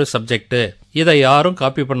வயபிளான ஒரு சப்ஜெக்ட், இதை யாரும்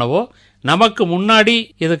காப்பி பண்ணவோ நமக்கு முன்னாடி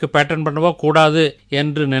இதுக்கு பேட்டர்ன் பண்ணவோ கூடாது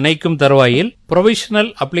என்று நினைக்கும் தருவாயில்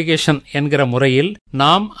ப்ரொவிஷனல் அப்ளிகேஷன் என்கிற முறையில்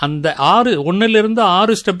நாம் அந்த 1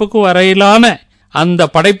 6 ஸ்டெப்புக்கு வரையிலான அந்த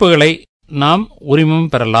படைப்புகளை நாம்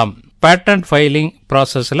உரிமம் பெறலாம். பேட்டன்ட் ஃபைலிங்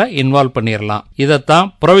ப்ராசஸ்ல இன்வால்வ் பண்ணிடலாம். இதைத்தான்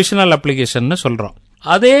ப்ரொவிஷனல் அப்ளிகேஷன் சொல்றோம்.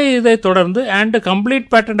 அதே இதை தொடர்ந்து அண்ட் கம்ப்ளீட்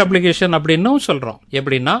பேட்டன்ட் அப்ளிகேஷன் அப்படின்னு சொல்றோம்.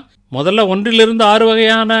 எப்படின்னா முதல்ல 1 இருந்து 6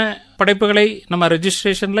 வகையான படைப்புகளை நம்ம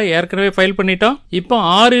ரெஜிஸ்ட்ரேஷன்ல ஏற்கனவே ஃபைல் பண்ணிட்டோம். இப்போ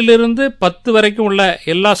 6 இருந்து 10 வரைக்கும் உள்ள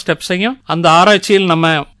எல்லா ஸ்டெப்ஸையும் அந்த ஆராய்ச்சியில்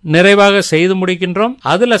நம்ம நிறைவாக செய்து முடிக்கின்றோம்.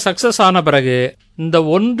 அதுல சக்சஸ் ஆன பிறகு இந்த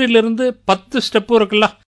 1 இருந்து 10 ஸ்டெப் இருக்குல்ல,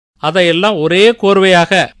 அதையெல்லாம் ஒரே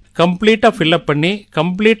கோர்வையாக கம்ப்ளீட்டா ஃபில்அப் பண்ணி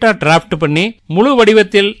கம்ப்ளீட்டா டிராஃப்ட் பண்ணி முழு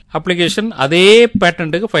வடிவத்தில் அப்ளிகேஷன் அதே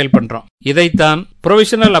பேட்டன்ட்டுக்கு ஃபைல் பண்றோம். இதைத்தான்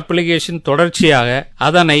ப்ரொவிஷனல் அப்ளிகேஷன் தொடர்ச்சியாக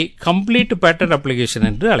அதனை கம்ப்ளீட் பேட்டன்ட் அப்ளிகேஷன்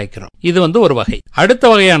என்று அழைக்கிறோம். இது ஒரு வகை. அடுத்த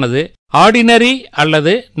வகையானது ஆர்டினரி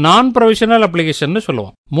அல்லது நான் ப்ரொவிஷனல் அப்ளிகேஷன்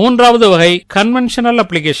சொல்லுவோம். 3வது வகை கன்வென்ஷனல்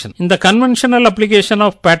அப்ளிகேஷன். இந்த conventional application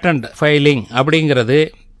of patent filing அப்படிங்கிறது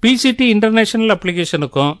பிசிடி இன்டர்நேஷனல்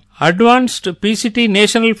அப்ளிகேஷனுக்கும் advanced PCT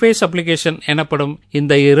national phase application எனப்படும்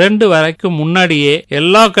இந்த 2 வரைக்கும் முன்னாடியே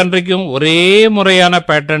எல்லா கண்ட்ரிக்கும் ஒரே முறையான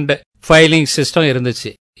பேட்டன்ட் ஃபைலிங் சிஸ்டம் இருந்துச்சு.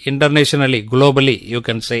 Internationally globally you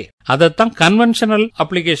can say. அதைத்தான் கன்வென்ஷனல்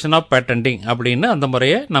அப்ளிகேஷன் ஆஃப் பேட்டன்டிங் அப்படின்னு அந்த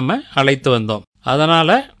முறையை நம்ம அழைத்து வந்தோம்.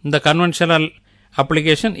 அதனால இந்த கன்வென்ஷனல்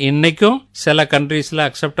அப்ளிகேஷன் இன்னைக்கும் சில கண்ட்ரீஸ்ல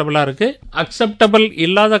அக்செப்டபிளா இருக்கு. அக்செப்டபிள்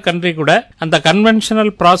இல்லாத கண்ட்ரி கூட அந்த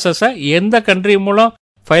கன்வென்ஷனல் ப்ராசஸ எந்த கண்ட்ரி மூலம்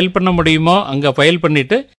ஃபைல் பண்ண முடியுமோ அங்க ஃபைல்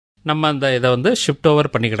பண்ணிட்டு நம்ம அந்த இதை ஷிஃப்ட் ஓவர்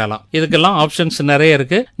பண்ணிக்கிடலாம். இதுக்கெல்லாம் ஆப்ஷன்ஸ் நிறைய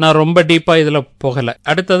இருக்கு. நான் ரொம்ப டீப்பா இதுல போகல.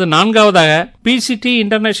 அடுத்தது 4வதாக பிசிடி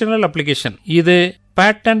இன்டர்நேஷனல் அப்ளிகேஷன். இது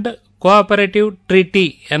பேட்டன்ட் கோஆபரேட்டிவ் ட்ரீட்டி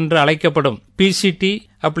என்று அழைக்கப்படும் பிசிடி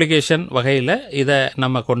அப்ளிகேஷன் வகையில இதை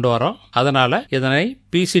நம்ம கொண்டு வரோம். அதனால இதனை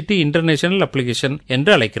பிசிடி இன்டர்நேஷனல் அப்ளிகேஷன்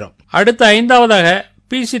என்று அழைக்கிறோம். அடுத்த 5வதாக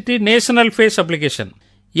பிசிடி நேஷனல் ஃபேஸ் அப்ளிகேஷன்.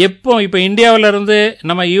 இப்போ இந்தியாவில இருந்து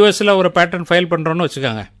நம்ம யூஎஸ்ல ஒரு பேட்டர்ன் ஃபைல் பண்றோம்னு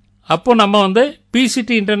வச்சுக்காங்க. அப்போ நம்ம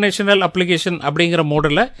பிசிடி இன்டர்நேஷனல் அப்ளிகேஷன் அப்படிங்கிற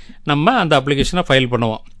மோடில் நம்ம அந்த அப்ளிகேஷனை ஃபைல்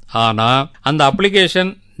பண்ணுவோம். ஆனா அந்த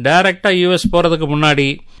அப்ளிகேஷன் டைரக்டா யூஎஸ் போறதுக்கு முன்னாடி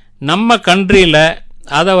நம்ம கண்ட்ரியில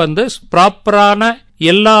அதை ப்ராப்பரான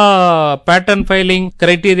எல்லா பேட்டர்ன் ஃபைலிங்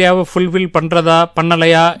கிரைட்டீரியாவை ஃபுல்ஃபில் பண்றதா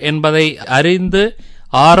பண்ணலையா என்பதை அறிந்து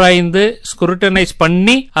ஆராய்ந்து ஸ்க்ரூட்டனைஸ்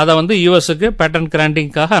பண்ணி அதை யூஎஸ்க்கு பேட்டர்ன்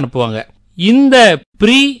கிராண்டிங்காக அனுப்புவாங்க. இந்த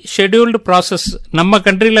ப்ரீ ஷெட்யூல்டு ப்ராசஸ் நம்ம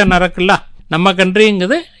கண்ட்ரியில நடக்கல. நம்ம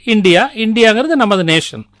கண்ட்ரிங்கிறது இந்தியாங்கிறது நமது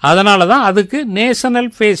நேஷன். அதனாலதான் அதுக்கு நேஷனல்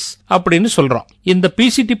ஃபேஸ் அப்படின்னு சொல்றோம். இந்த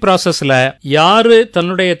பிசிடி ப்ராசஸ்ல யாரு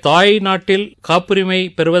தன்னுடைய தாய் நாட்டில் காப்புரிமை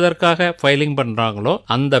பெறுவதற்காக ஃபைலிங் பண்றாங்களோ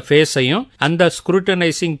அந்த ஃபேஸையும் அந்த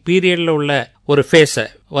ஸ்க்ரூட்டனைசிங் பீரியட்ல உள்ள ஒரு ஃபேஸை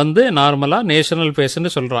நார்மலா நேஷனல்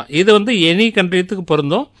ஃபேஸ்ன்னு சொல்றோம். இது எனி கண்ட்ரிக்கு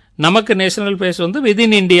பொருந்தும். நமக்கு national phase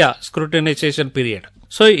within India scrutinisation period.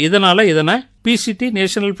 So இதனால இதனை பிசிடி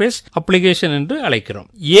நேஷனல் ஃபேஸ் அப்ளிகேஷன் என்று அழைக்கிறோம்.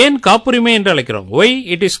 ஏன் காப்புரிமை என்று அழைக்கிறோம்? Why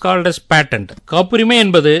it is called as patent. காப்புரிமை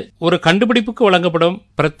என்பது ஒரு கண்டுபிடிப்புக்கு வழங்கப்படும்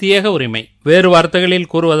பிரத்யேக உரிமை. வேறு வார்த்தைகளில்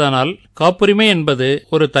கூறுவதானால் காப்புரிமை என்பது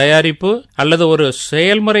ஒரு தயாரிப்பு அல்லது ஒரு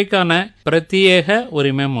செயல்முறைக்கான பிரத்யேக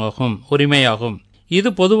உரிமையாகும்.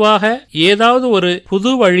 இது பொதுவாக ஏதாவது ஒரு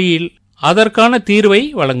புது வழியில் அதற்கான தீர்வை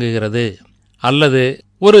வழங்குகிறது அல்லது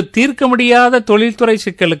ஒரு தீர்க்க முடியாத தொழில்துறை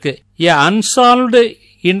சிக்கலுக்கு அன்சால்வ்டு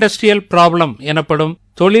இண்டஸ்ட்ரியல் ப்ராப்ளம் எனப்படும்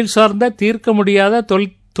தொழில் சார்ந்த தீர்க்க முடியாத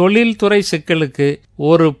தொழில்துறை சிக்கலுக்கு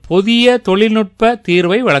ஒரு புதிய தொழில்நுட்ப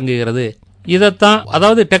தீர்வை வழங்குகிறது. இதத்தான்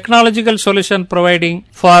அதாவது technological solution providing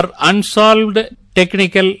for unsolved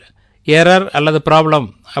technical error அல்லது ப்ராப்ளம்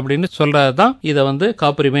அப்படின்னு சொல்றதுதான் இதை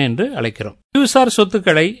காப்புரிமை என்று அழைக்கிறோம். அறிவுசார்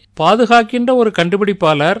சொத்துக்களை பாதுகாக்கின்ற ஒரு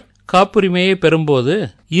கண்டுபிடிப்பாளர் காப்புரிமையை பெறும்போது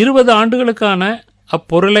 20 ஆண்டுகளுக்கான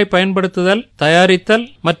அப்பொருளை பயன்படுத்துதல், தயாரித்தல்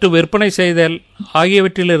மற்றும் விற்பனை செய்தல்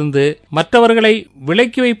ஆகியவற்றிலிருந்து மற்றவர்களை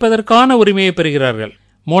விலக்கி வைப்பதற்கான உரிமையை பெறுகிறார்கள்.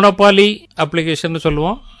 மோனோபாலி அப்ளிகேஷன்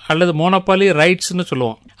சொல்லுவோம் அல்லது மோனோபாலி ரைட்ஸ்னு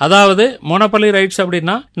சொல்லுவோம். அதாவது மோனோபாலி ரைட்ஸ்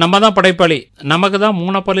அப்படின்னா நம்ம தான் படைப்பாளி, நமக்கு தான்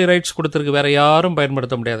மோனோபாலி ரைட்ஸ் கொடுத்திருக்கு, வேற யாரும்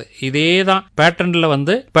பயன்படுத்த முடியாது. இதே தான் பேட்டன்ட்ல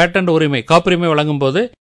பேட்டன்ட் உரிமை காப்புரிமை வழங்கும் போது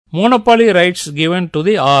monopoly rights given to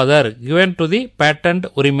the author, given to the patent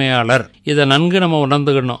உரிமையாளர். இதை நன்கு நம்ம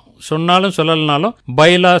உணர்ந்துக்கணும். சொன்னாலும் சொல்லலனாலும்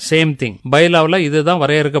பைலா சேம் திங், பைலாவில் இதுதான்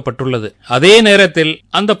வரையறுக்கப்பட்டுள்ளது. அதே நேரத்தில்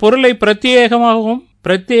அந்த பொருளை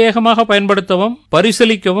பிரத்யேகமாக பயன்படுத்தவும்,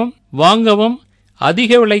 பரிசீலிக்கவும், வாங்கவும்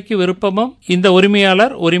அதிக விலைக்கு விருப்பமும் இந்த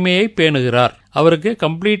உரிமையாளர் உரிமையை பேணுகிறார். அவருக்கு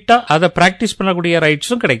கம்ப்ளீட்டா அதை பிராக்டிஸ் பண்ணக்கூடிய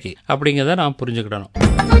ரைட்ஸும் கிடைக்கும் அப்படிங்கறத நாம் புரிஞ்சுக்கிடணும்.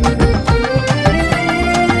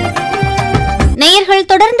 நேயர்கள்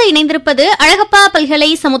தொடர்ந்து இணைந்திருப்பது அழகப்பா பல்கலை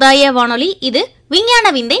சமுதாய வானொலி. இது விஞ்ஞான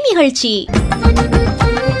விந்தை நிகழ்ச்சி.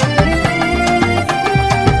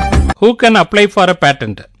 Who can apply for a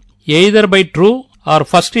patent? Either by true or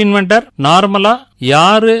first inventor. நார்மலா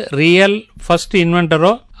யாரு ரியல் ஃபர்ஸ்ட்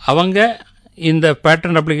இன்வென்டரோ அவங்க இந்த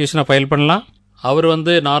பேட்டன்ட் அப்ளிகேஷனை ஃபைல் பண்ணலாம். அவர்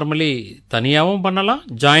நார்மலி தனியாகவும் பண்ணலாம்,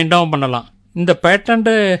 ஜாயிண்டாகவும் பண்ணலாம். இந்த பேட்டன்ட்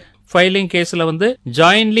ஃபைலிங் கேஸ்ல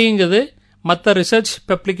ஜாயின்லிங்கிறது மற்ற ரிசர்ச்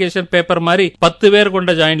பப்ளிகேஷன் பேப்பர் மாதிரி 10 பேர்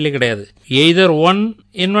கொண்ட ஜாயின்லி கிடையாது. Either one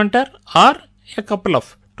inventor R a couple of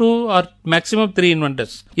 2 or maximum 3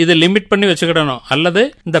 inventors. இது லிமிட் பண்ணி வச்சுக்கிடணும். அல்லது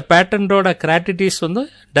இந்த பேட்டன்டோட கிராட்டிட்டிஸ்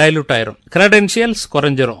டைலூட் ஆயிரும், கிரெடென்ஷியல்ஸ்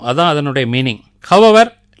குறைஞ்சிரும். அதான் அதனுடைய meaning. However,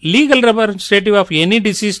 legal representative of any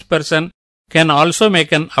deceased person can also make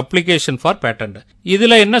an application for patent.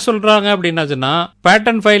 இதுல என்ன சொல்றாங்க அப்படின்னாச்சுன்னா,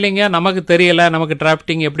 பேட்டன்ட் ஃபைலிங்க நமக்கு தெரியல, நமக்கு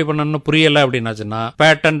டிராப்டிங் எப்படி பண்ணணும்னு புரியல அப்படின்னாச்சுன்னா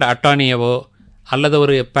பேட்டன்ட் அட்டார்னியவோ அல்லது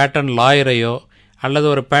ஒரு பேட்டன்ட் லாயரையோ அல்லது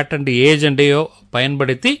ஒரு பேட்டன்ட் ஏஜென்டையோ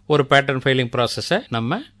பயன்படுத்தி ஒரு பேட்டன்ட் ஃபைலிங் ப்ராசஸை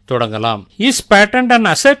நம்ம தொடங்கலாம். Is patent and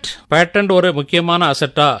asset? Patent ஒரு முக்கியமான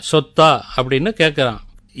அசெட்டா, சொத்தா அப்படின்னு கேட்கிறான்.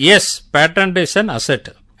 S, patent is an asset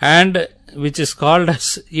and which is called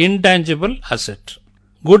as intangible asset.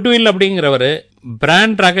 Goodwill அப்படிங்கிறவர்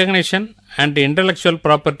brand recognition and intellectual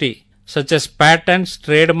property such as patents,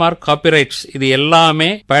 trademark, copyrights இது எல்லாமே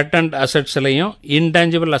பேட்டன்ட் அசெட்ஸ்லயும்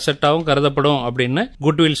இன்டான்ஜிபிள் அசெட்டாவும் கருதப்படும் அப்படின்னு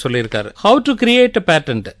குட்வில் சொல்லியிருக்காரு. How to create a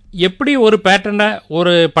patent? எப்படி ஒரு பேட்டன்ட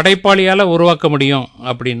ஒரு படைப்பாளியால உருவாக்க முடியும்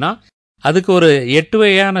அப்படின்னா அதுக்கு ஒரு 8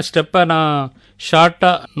 வகையான ஸ்டெப்பை நான்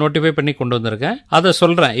ஷார்ட்டா நோட்டிஃபை பண்ணி கொண்டு வந்திருக்கேன். அதை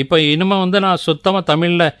சொல்றேன். இப்ப இனிமே நான் சுத்தமா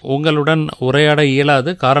தமிழ்ல உங்களுடன் உரையாட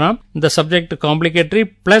இயலாது. காரணம் இந்த சப்ஜெக்ட் காம்ப்ளிகேட்டரி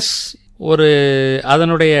பிளஸ் ஒரு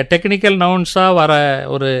அதனுடைய டெக்னிக்கல் நவுன்ஸா வர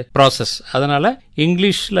ஒரு ப்ராசஸ். அதனால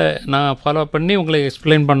இங்கிலீஷ்ல நான் ஃபாலோ பண்ணி உங்களுக்கு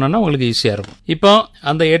எக்ஸ்பிளைன் பண்ணனா உங்களுக்கு ஈஸியா இருக்கும். இப்போ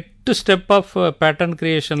அந்த 8 step of pattern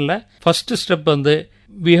கிரியேஷன்ல first step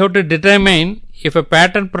we have to determine if a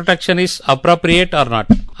patent protection is appropriate or not.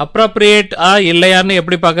 appropriate இல்லையான்னு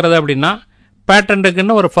எப்படி பார்க்கறது அப்படின்னா,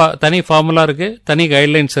 பேட்டன்ட்டுக்குன்னு ஒரு தனி ஃபார்முலா இருக்கு, தனி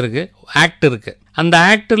கைட்லைன்ஸ் இருக்கு, ஆக்ட் இருக்கு. அந்த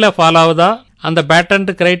ஆக்ட்ல ஃபாலோ ஆகுதா, அந்த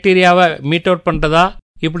பேட்டன்ட் கிரைட்டீரியாவை மீட் அவுட் பண்றதா,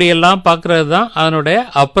 இப்படி எல்லாம் பார்க்கறது தான் அதனுடைய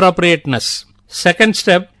appropriateness. Second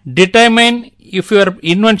step, determine if your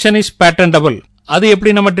invention is பேட்டன்டபிள். அது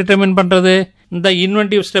எப்படி நம்ம டிட்டர்மைன் பண்றது? இந்த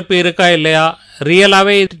இன்வென்டிவ் ஸ்டெப் இருக்கா இல்லையா,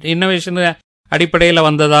 ரியலாவே இன்னோவேஷன் அடிப்படையில்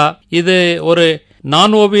வந்ததா, இது ஒரு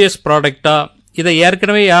நான் ஓபியஸ் ப்ராடக்டா, இதை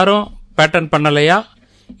ஏற்கனவே யாரும் பேட்டன் பண்ணலையா,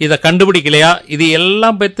 இதை கண்டுபிடிக்கலையா, இது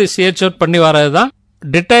எல்லாம் பற்றி சேர்ச் அவுட் பண்ணி வரதுதான்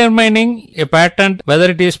determining a patent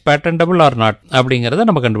whether it is பேட்டன்டபிள் R not அப்படிங்கறத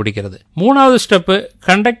நம்ம கண்டுபிடிக்கிறது. மூணாவது ஸ்டெப்,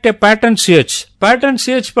 கண்டக்ட் எ பேட்டன்ட் சர்ச். பேட்டன்ட்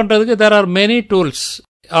சர்ச் பண்றதுக்கு there are many tools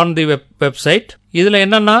on the website. இதுல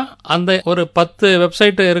என்னன்னா, அந்த ஒரு 10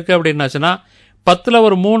 வெப்சைட் இருக்கு அப்படின்னாச்சுன்னா 10ல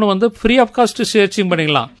ஒரு 3 ஃப்ரீ ஆஃப் காஸ்ட் சர்ச்சிங்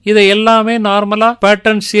பண்ணிக்கலாம். இதை எல்லாமே நார்மலா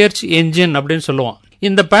பேட்டன்ட் சர்ச் என்ஜின் அப்படின்னு சொல்லுவோம்.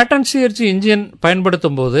 இந்த பேட்டன்ட் சர்ச் என்ஜின்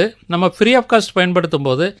பயன்படுத்தும் போது, நம்ம ஃப்ரீ ஆஃப் காஸ்ட் பயன்படுத்தும்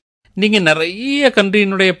போது நீங்க நிறைய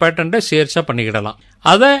கண்ட்ரியினுடைய பேட்டன்ட்டை சர்ச்சா பண்ணிக்கிடலாம்.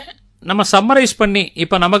 அதை நம்ம சம்மரைஸ் பண்ணி,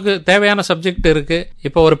 இப்ப நமக்கு தேவையான சப்ஜெக்ட் இருக்கு.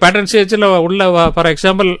 இப்ப ஒரு பேட்டன்ட் சர்ச்சில் உள்ள ஃபார்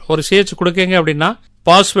எக்ஸாம்பிள் ஒரு சர்ச் கொடுக்கீங்க அப்படின்னா,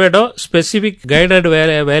 பாஸ்வேர்டோ ஸ்பெசிபிக் கைடட்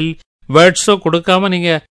வேர்ட்ஸோ கொடுக்காம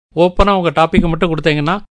நீங்க ஓப்பனா உங்க டாபிக் மட்டும்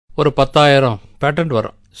கொடுத்தீங்கன்னா ஒரு 10,000 பேட்டன்ட்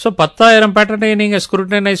வரும். ஸோ 10,000 பேட்டன்ட்டை நீங்க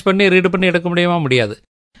ஸ்க்ரூட்டனைஸ் பண்ணி ரீட் பண்ணி எடுக்க முடியுமா?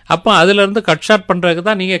 அப்போ அதுல இருந்து கட் ஷார்ட் பண்றதுக்கு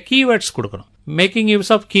தான் நீங்க கீவேர்ட்ஸ் கொடுக்கணும். Making use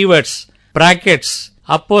of keywords, brackets,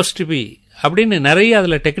 அப்போஸ்டிபி அப்படின்னு நிறைய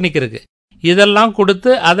அதுல டெக்னிக் இருக்கு. இதெல்லாம்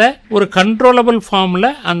கொடுத்து அதை ஒரு கண்ட்ரோலபிள் ஃபார்ம்ல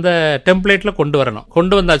அந்த டெம்ப்ளேட்ல கொண்டு வரணும்.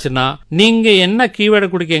 கொண்டு வந்தாச்சுன்னா நீங்க என்ன கீவேர்டு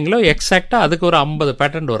கொடுக்கீங்களோ எக்ஸாக்டா அதுக்கு ஒரு 50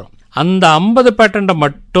 பேட்டன்ட் வரும். அந்த 50 பேட்டன்ட்டை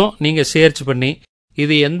மட்டும் நீங்க சர்ச் பண்ணி,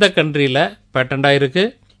 இது எந்த கண்ட்ரியில பேட்டன்ட் ஆயிருக்கு,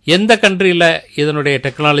 எந்த கண்ட்ரியில் இதனுடைய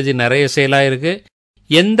டெக்னாலஜி நிறைய சேலாக இருக்கு,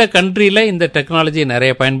 எந்த கண்ட்ரியில் இந்த டெக்னாலஜி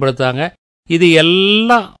நிறைய பயன்படுத்துறாங்க, இது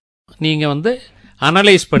எல்லாம் நீங்கள்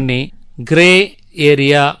அனலைஸ் பண்ணி grey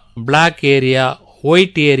area, black area,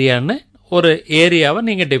 white ஏரியான்னு ஒரு ஏரியாவை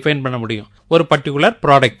நீங்கள் டிஃபைன் பண்ண முடியும் ஒரு பர்டிகுலர்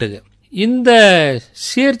ப்ராடக்ட்டுக்கு. இந்த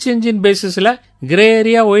சர்ச் என்ஜின் பேசிஸில் grey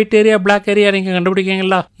area, white area, black area நீங்கள்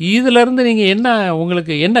கண்டுபிடிக்கீங்களா? இதுல இருந்து நீங்கள்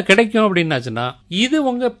உங்களுக்கு என்ன கிடைக்கும் அப்படின்னாச்சுன்னா, இது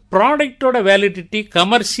உங்கள் ப்ராடக்டோட வேலிடிட்டி,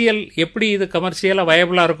 கமர்ஷியல், எப்படி இது கமர்ஷியலாக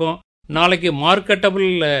வயபிளாக இருக்கும், நாளைக்கு மார்க்கெட்டபிள்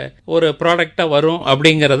ஒரு ப்ராடக்டா வரும்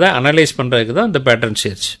அப்படிங்கிறத அனலைஸ் பண்றதுக்கு தான் இந்த பேட்டர்ன்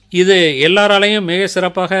சர்ச். இது எல்லாராலையும் மிக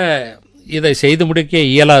சிறப்பாக இதை செய்து முடிக்க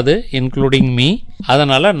இயலாது, இன்க்ளூடிங் மீ.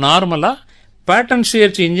 அதனால நார்மலா பேட்டர்ன்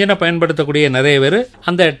சர்ச் இன்ஜினை பயன்படுத்தக்கூடிய நிறைய பேர்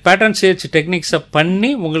அந்த பேட்டர்ன் சர்ச் டெக்னிக்ஸை பண்ணி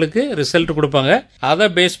உங்களுக்கு ரிசல்ட் கொடுப்பாங்க. அதை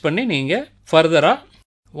பேஸ் பண்ணி நீங்க ஃபர்தரா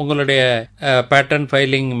உங்களுடைய பேட்டர்ன்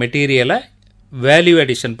ஃபைலிங் மெட்டீரியலை வேல்யூ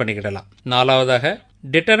அடிஷன் பண்ணிக்கிடலாம். நாலாவதாக,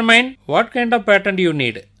 determine what kind of patent you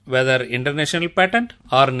need, weather international patent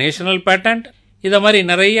R national patent. இத மாதிரி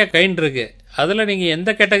நிறைய கைண்ட் இருக்கு. அதுல நீங்க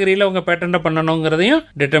எந்த கேட்டகரியில உங்க பேட்டன்ட் பண்ணணுங்கிறதையும்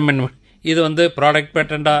டிட்டர்மைன். இது ப்ராடக்ட்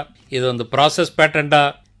பேட்டன்டா, இது ப்ராசஸ் பேட்டன்டா,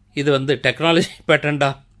 இது டெக்னாலஜி பேட்டன்டா,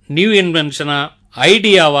 நியூ இன்வென்ஷனா,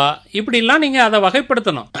 ஐடியாவா, இப்படிலாம் நீங்க அதை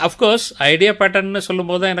வகைப்படுத்தணும். அப்கோர்ஸ் ஐடியா பேட்டர்ன் சொல்லும்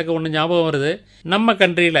போது எனக்கு ஒன்று ஞாபகம் வருது. நம்ம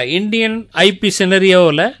கண்ட்ரியில இந்தியன் ஐபி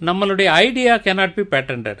சினரியோவில் நம்மளுடைய idea cannot be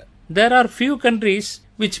patented. There are few countries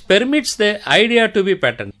which permits the idea to be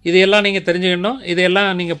patented. இதையெல்லாம் நீங்க தெரிஞ்சுக்கணும்.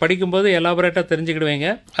 இதையெல்லாம் நீங்க படிக்கும்போது எலாபரேட்டா தெரிஞ்சுக்கிடுவீங்க.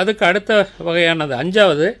 அதுக்கு அடுத்த வகையானது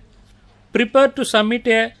அஞ்சாவது, prepare to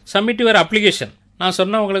submit your application. நான்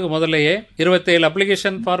சொன்ன உங்களுக்கு முதல்லையே 27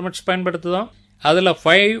 அப்ளிகேஷன் ஃபார்மட்ஸ் பயன்படுத்துதோம். அதில்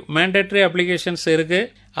 5 மேண்டேட்டரி அப்ளிகேஷன்ஸ் இருக்கு.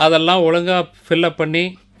 அதெல்லாம் ஒழுங்காக ஃபில்அப் பண்ணி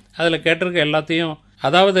அதில் கேட்டிருக்க எல்லாத்தையும்,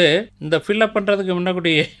 அதாவது இந்த ஃபில்அப் பண்ணுறதுக்கு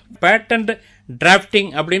முன்னாடி பேட்டன்ட்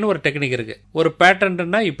டிராஃப்டிங் அப்படின்னு ஒரு டெக்னிக் இருக்கு. ஒரு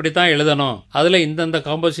பேட்டன்ட்னா இப்படி தான் எழுதணும், அதில் இந்தந்த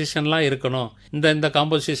காம்போசிஷன்லாம் இருக்கணும், இந்த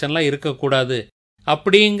காம்போசிஷன்லாம் இருக்கக்கூடாது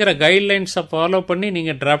அப்படிங்கிற கைட்லைன்ஸை ஃபாலோ பண்ணி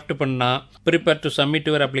நீங்க டிராஃப்ட் பண்ணா prepare to submit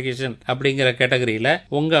your application அப்படிங்கிற கேட்டகரியில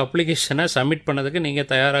உங்க அப்ளிகேஷனை சப்மிட் பண்ணதுக்கு நீங்க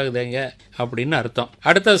தயாராகுதீங்க அப்படின்னு அர்த்தம்.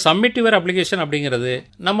 அடுத்தது சப்மிட் யுவர் அப்ளிகேஷன் அப்படிங்கிறது,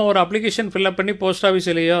 நம்ம ஒரு அப்ளிகேஷன் ஃபில்அப் பண்ணி போஸ்ட்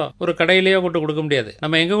ஆஃபீஸ்லயோ ஒரு கடையிலயோ கொண்டு கொடுக்க முடியாது.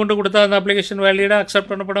 நம்ம எங்க கொண்டு கொடுத்தா அந்த அப்ளிகேஷன் வேலிடா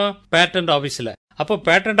அக்செப்ட் பண்ணப்படும்? பேட்டன்ட் ஆஃபீஸ்ல. அப்போ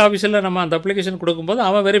பேட்டன்ட் ஆஃபீஸில் நம்ம அந்த அப்ளிகேஷன் கொடுக்கும்போது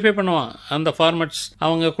அவன் வெரிஃபை பண்ணுவான் அந்த ஃபார்மட்ஸ்,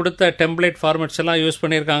 அவங்க கொடுத்த டெம்ப்ளேட் ஃபார்மட்ஸ் எல்லாம் யூஸ்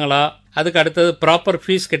பண்ணியிருக்காங்களா, அதுக்கு அடுத்தது ப்ராப்பர்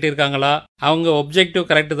ஃபீஸ் கட்டியிருக்காங்களா, அவங்க ஒப்ஜெக்டிவ்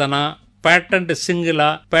கரெக்ட் தானா, பேட்டன்ட் சிங்கிளா,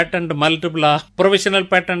 பேட்டன்ட் மல்டிபிளா, ப்ரொவிஷனல்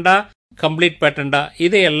பேட்டன்டா, கம்ப்ளீட் பேட்டன்டா,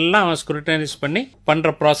 இதையெல்லாம் அவன் ஸ்க்ரூட்டனைஸ் பண்ணி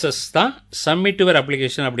பண்ற ப்ராசஸ் தான் சப்மிட் யுவர்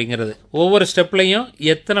அப்ளிகேஷன் அப்படிங்கிறது. ஒவ்வொரு ஸ்டெப்லையும்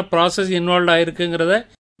எத்தனை ப்ராசஸ் இன்வால்வ் ஆயிருக்குங்கிறத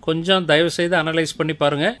கொஞ்சம் தயவு செய்து அனலைஸ் பண்ணி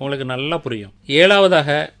பாருங்க, உங்களுக்கு நல்லா புரியும்.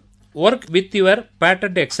 ஏழாவதாக, work with your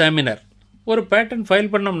patent examiner. ஒரு பேட்டன்ட் ஃபைல்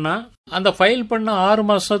பண்ணோம்னா அந்த ஃபைல் பண்ண 6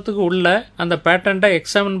 மாசத்துக்கு உள்ள அந்த பேட்டன்ட்டை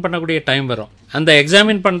எக்ஸாமின் பண்ணக்கூடிய டைம் வரும். அந்த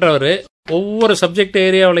எக்ஸாமின் பண்றவரு ஒவ்வொரு சப்ஜெக்ட்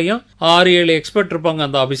ஏரியாவிலையும் 6-7 எக்ஸ்பர்ட் இருப்பாங்க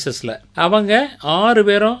அந்த ஆபீசஸ்ல. அவங்க 6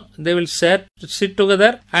 பேரும் they will sit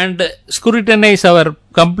together and scrutinize our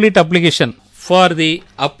complete application for the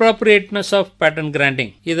appropriateness of patent granting.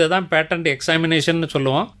 இதுதான் பேட்டன்ட் எக்ஸாமினேஷன்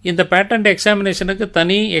சொல்லுவோம். இந்த பேட்டன்ட் எக்ஸாமினேஷனுக்கு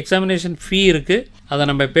தனி எக்ஸாமினேஷன் ஃபீ இருக்கு, அதை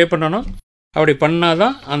நம்ம பே பண்ணணும். அப்படி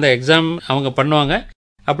பண்ணாதான் அந்த எக்ஸாம் அவங்க பண்ணுவாங்க.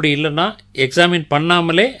 அப்படி இல்லைன்னா எக்ஸாமின்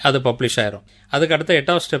பண்ணாமலே அது பப்ளிஷ் ஆயிரும். அதுக்கு அடுத்த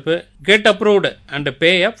 8வது step, get approved and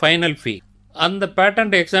pay a final ஃபீ. அந்த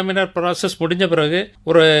பேட்டன்ட் எக்ஸாமினர் ப்ராசஸ் முடிஞ்ச பிறகு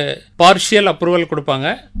ஒரு பார்ஷியல் அப்ரூவல் கொடுப்பாங்க.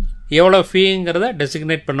 எவ்வளோ ஃபீங்கிறத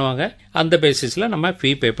டெசிக்னேட் பண்ணுவாங்க. அந்த பேசிஸ்ல நம்ம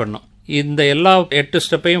ஃபீ பே பண்ணோம். இந்த எல்லா 8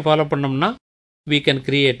 ஸ்டெப்பையும் ஃபாலோ பண்ணோம்னா we can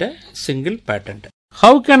create a single patent.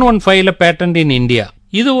 How can one file a patent in India?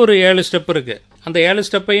 இது ஒரு 7 ஸ்டெப் இருக்கு. அந்த 7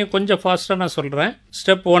 ஸ்டெப்பையும் கொஞ்சம் ஃபாஸ்டா நான் சொல்றேன்.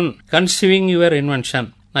 Step 1, conceiving your invention.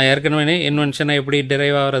 நான் ஏற்கனவே இன்வென்ஷனை எப்படி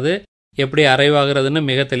டிரைவ் ஆகிறது, எப்படி அரைவ் ஆகுறதுன்னு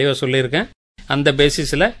மிக தெளிவாக சொல்லியிருக்கேன். அந்த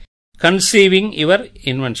பேசிஸ்ல கன்சீவிங் யுவர்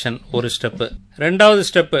இன்வென்ஷன் ஒரு ஸ்டெப். 2வது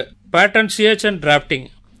step, patent search and drafting.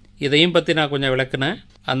 இதையும் பத்தி நான் கொஞ்சம் விளக்குனேன்,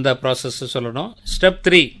 அந்த ப்ராசஸ் சொல்லணும். Step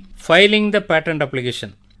 3, filing the patent application.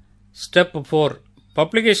 Step 4,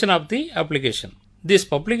 publication of the application. This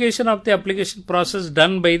publication of the application process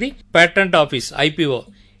done by the patent office, IPO,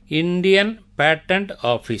 Indian Patent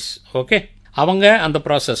Office. Okay, அவங்க அந்த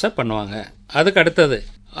ப்ராசஸை பண்ணுவாங்க. அதுக்கு அடுத்தது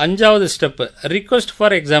 5வது ஸ்டெப், ரிக்வெஸ்ட்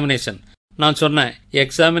ஃபார் எக்ஸாமினேஷன். நான் சொன்னேன்,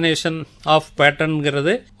 எக்ஸாமினேஷன் ஆஃப்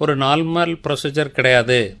பேட்டன்ட்ங்கிறது ஒரு நார்மல் ப்ரொசீஜர்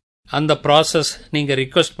கிடையாது. அந்த ப்ராசஸ் நீங்க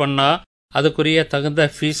ரிக்வெஸ்ட் பண்ணா அதுக்குரிய தகுந்த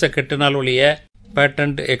ஃபீஸை கட்டினால் ஒழிய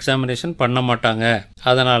பேட்டன்ட் எக்ஸாமினேஷன் பண்ண மாட்டாங்க.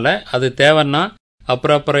 அதனால அது தேவைன்னா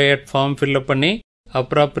அப்ராப்ரியேட் ஃபார்ம் ஃபில்அப் பண்ணி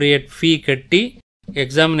அப்ராப்ரியேட் ஃபீ கட்டி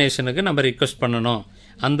எக்ஸாமினேஷனுக்கு நம்ம ரிக்வெஸ்ட் பண்ணணும்.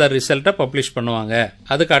 அந்த ரிசல்ட்டை பப்ளிஷ் பண்ணுவாங்க.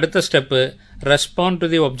 அதுக்கு அடுத்த ஸ்டெப்பு ரெஸ்பாண்ட் டு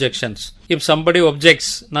தி ஒப்ஜெக்ஷன்ஸ். இப் சம்படி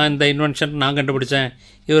ஒப்ஜெக்ட்ஸ், நான் இந்த இன்வென்ஷன் நான் கண்டுபிடிச்சேன்,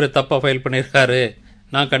 இவர் தப்பா ஃபைல் பண்ணியிருக்காரு,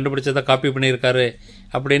 நான் கண்டுபிடிச்சதை காப்பி பண்ணியிருக்காரு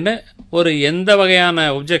அப்படின்னு ஒரு எந்த வகையான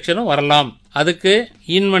ஒப்ஜெக்ஷனும் வரலாம். அதுக்கு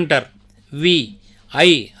inventor I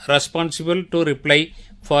responsible to reply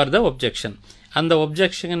for the objection. அந்த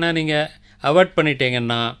ஒப்ஜெக்ஷனை நீங்கள் அவாய்ட்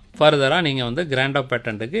பண்ணிட்டீங்கன்னா ஃபர்தராக நீங்கள் கிராண்ட் ஆஃப்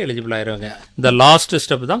பேட்டன்ட்டுக்கு எலிஜிபிள் ஆயிருவாங்க. இந்த லாஸ்ட்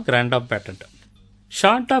ஸ்டெப் தான் grand of patent.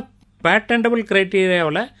 Short of பேட்டன்டபிள்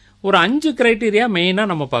கிரைட்டீரியாவில் ஒரு 5 கிரைட்டீரியா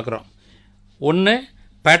மெயினாக நம்ம பார்க்குறோம். 1,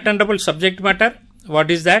 பேட்டன்டபிள் subject matter,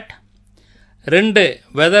 what is that? 2,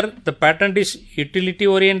 whether the patent is utility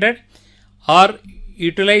oriented or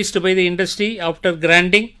utilized by the industry after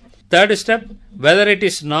granting. 3rd step, whether it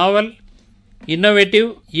is novel, innovative,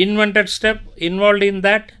 invented step involved in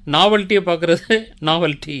that. novelty பார்க்கறது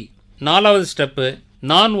novelty. 4வது step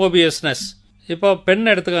நான் obviousness. இப்போ pen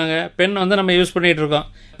எடுத்துக்காங்க, pen நம்ம use பண்ணிட்டு இருக்கோம்.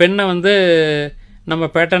 பென்னை நம்ம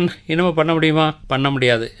pattern இனிமே பண்ண முடியுமா? பண்ண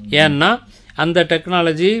முடியாது. ஏன்னா அந்த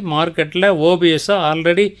டெக்னாலஜி மார்க்கெட்டில் ஓபிஎஸ்ஸாக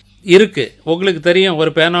ஆல்ரெடி இருக்கு. உங்களுக்கு தெரியும்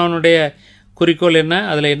ஒரு பேனாவுடைய குறிக்கோள் என்ன,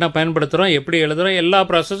 அதில் என்ன பயன்படுத்துகிறோம், எப்படி எழுதுகிறோம், எல்லா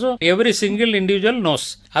ப்ராசஸும் எவ்ரி சிங்கிள் இண்டிவிஜுவல் நோஸ்.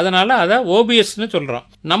 அதனால அதை ஓபிஎஸ்ன்னு சொல்கிறோம்.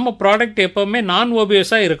 நம்ம ப்ராடக்ட் எப்பவுமே நான்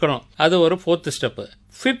ஓபிஎஸ்ஸாக இருக்கணும். அது ஒரு 4th step.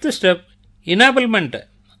 5th step இனேபிள்மெண்ட்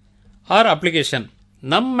R application.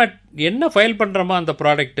 நம்ம என்ன ஃபைல் பண்ணுறோமோ அந்த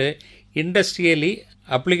ப்ராடக்ட்டு இண்டஸ்ட்ரியலி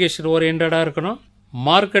அப்ளிகேஷன் ஓரியன்டாக இருக்கணும்,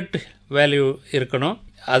 மார்க்கெட் வேல்யூ இருக்கணும்,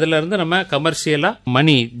 அதிலிருந்து நம்ம கமர்ஷியலாக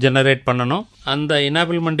மணி ஜெனரேட் பண்ணணும். அந்த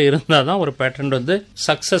இனாபிள்மெண்ட் இருந்தால் தான் ஒரு பேட்டன்ட்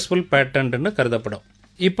சக்சஸ்ஃபுல் பேட்டன்ட்னு கருதப்படும்.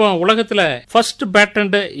 இப்போ உலகத்தில் ஃபர்ஸ்ட்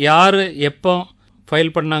பேட்டன்ட் யாரு எப்போ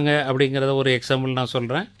ஃபைல் பண்ணாங்க அப்படிங்கிறத ஒரு எக்ஸாம்பிள் நான்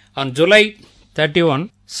சொல்கிறேன். On July 31,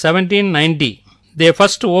 1790 they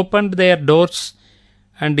first opened their doors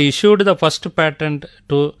and issued the first patent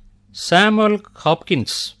to Samuel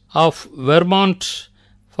Hopkins of Vermont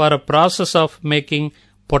for a process of making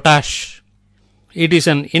potash. It is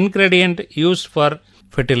an ingredient used for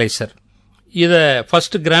fertilizer. இதை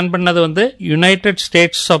first grand பண்ணது United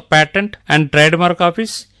states of patent and trademark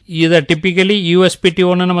office. இதை typically USPTO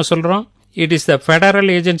நம்ம சொல்றோம். It is the federal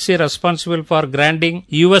agency responsible for granting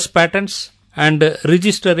US patents and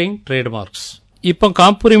registering trademarks. இப்போ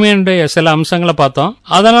காப்புரிமையுடைய சில அம்சங்களை பார்த்தோம்.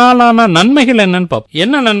 அதனாலான நன்மைகள் என்னன்னு பார்ப்போம்.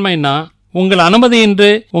 என்ன நன்மைன்னா, உங்கள்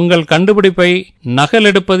அனுமதியின்றி உங்கள் கண்டுபிடிப்பை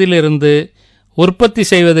நகலெடுப்பதிலிருந்து, உற்பத்தி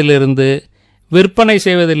செய்வதிலிருந்து, விற்பனை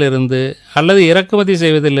செய்வதிலிருந்து அல்லது இறக்குமதி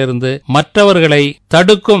செய்வதிலிருந்து மற்றவர்களை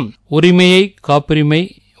தடுக்கும் உரிமையை காப்புரிமை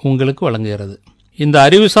உங்களுக்கு வழங்குகிறது. இந்த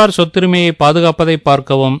அறிவுசார் சொத்துரிமையை பாதுகாப்பதை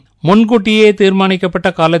பார்க்கவும் முன்கூட்டியே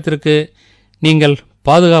தீர்மானிக்கப்பட்ட காலத்திற்கு நீங்கள்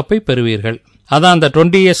பாதுகாப்பை பெறுவீர்கள். அதான் அந்த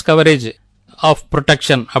 20 years கவரேஜ் ஆஃப்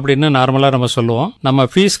ப்ரொடெக்ஷன் அப்படின்னு நார்மலா நம்ம சொல்லுவோம். நம்ம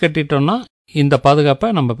ஃபீஸ் கட்டிட்டோம்னா இந்த பாதுகாப்பை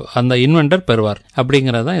நம்ம அந்த இன்வெண்டர் பெறுவார்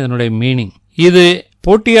அப்படிங்கறதுதான் இதனுடைய மீனிங். இது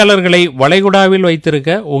போட்டியாளர்களை வளைகுடாவில்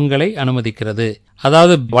வைத்திருக்க உங்களை அனுமதிக்கிறது.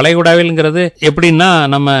 அதாவது வளைகுடாவில்ங்கிறது எப்படின்னா,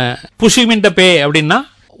 நம்ம புஷிங் இன் த பே அப்படின்னா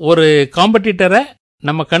ஒரு காம்படிட்டரை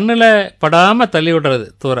நம்ம கண்ணுல படாம தள்ளி விடுறது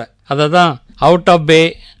தூர, அததான் அவுட் ஆஃப் பே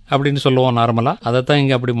அப்படின்னு சொல்லுவோம் நார்மலா. அதைத்தான்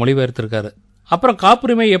இங்க அப்படி மொழிபெயர்த்திருக்காரு. அப்புறம்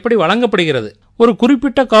காப்புரிமை எப்படி வழங்கப்படுகிறது? ஒரு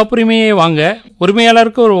குறிப்பிட்ட காப்புரிமையை வாங்க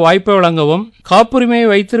உரிமையாளருக்கு ஒரு வாய்ப்பை வழங்கவும், காப்புரிமையை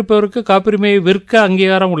வைத்திருப்பவருக்கு காப்புரிமையை விற்க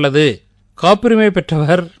அங்கீகாரம் உள்ளது. காப்புரிமை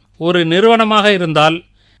பெற்றவர் ஒரு நிறுவனமாக இருந்தால்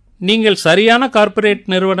நீங்கள் சரியான கார்ப்பரேட்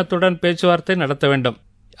நிறுவனத்துடன் பேச்சுவார்த்தை நடத்த வேண்டும்.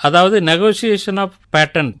 அதாவது negotiation of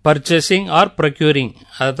patent purchasing R procuring,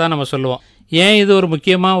 அதைத்தான் நம்ம சொல்லுவோம். ஏன் இது ஒரு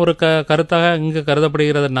முக்கியமாக ஒரு கருத்தாக இங்கு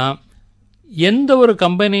கருதப்படுகிறதுனா, எந்த ஒரு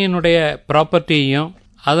கம்பெனியினுடைய ப்ராப்பர்ட்டியையும்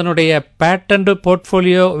அதனுடைய பேட்டன்ட்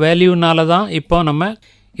போர்ட்ஃபோலியோ வேல்யூனால தான் இப்போ நம்ம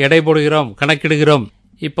எடை போடுகிறோம், கணக்கிடுகிறோம்.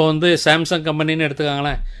 இப்போ சாம்சங் கம்பெனின்னு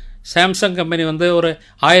எடுத்துக்காங்களேன். சாம்சங் கம்பெனி ஒரு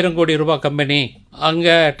 1000 கோடி ரூபாய் கம்பெனி,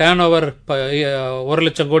 அங்கே டேர்ன் ஓவர் 1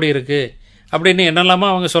 லட்சம் கோடி இருக்கு அப்படின்னு என்னெல்லாமா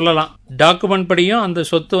அவங்க சொல்லலாம். டாக்குமெண்ட் படியும் அந்த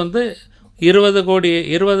சொத்து 20 கோடி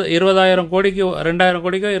 20,000 கோடிக்கு 2,000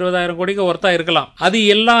 கோடிக்கோ 20,000 கோடிக்கோ ஒர்த்தா இருக்கலாம். அது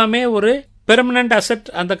எல்லாமே ஒரு பெர்மனன்ட்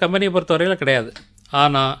அசெட் அந்த கம்பெனியை பொறுத்தவரையில கிடையாது.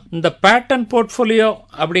 ஆனா இந்த பேட்டன் போர்ட்ஃபோலியோ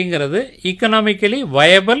அப்படிங்கிறது economically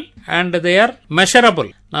viable and they are measurable.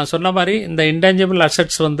 நான் சொன்ன மாதிரி இந்த இன்டான்ஜிபிள்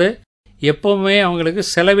அசெட்ஸ் எப்பவுமே அவங்களுக்கு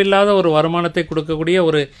செலவில்லாத ஒரு வருமானத்தை கொடுக்கக்கூடிய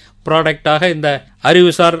ஒரு ப்ராடக்டாக இந்த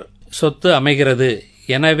அறிவுசார் சொத்து அமைகிறது.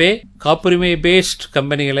 எனவே காப்புரிமை பேஸ்ட்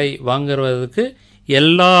கம்பெனிகளை வாங்குவதற்கு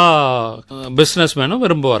எல்லா பிசினஸ்மேனும்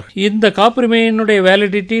விரும்புவார். இந்த காப்புரிமையினுடைய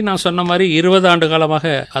வேலிடிட்டி நான் சொன்ன மாதிரி 20 ஆண்டு காலமாக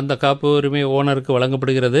அந்த காப்புரிமை ஓனருக்கு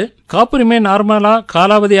வழங்கப்படுகிறது. காப்புரிமை நார்மலா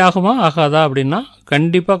காலாவதி ஆகுமா ஆகாதா அப்படின்னா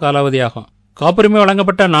கண்டிப்பா காலாவதி ஆகும். காப்புரிமை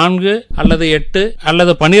வழங்கப்பட்ட 4 அல்லது 8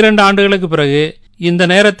 அல்லது 12 ஆண்டுகளுக்கு பிறகு இந்த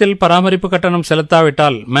நேரத்தில் பராமரிப்பு கட்டணம்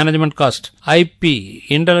செலுத்தாவிட்டால் management cost, IP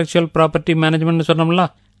intellectual property management சொன்னோம்ல,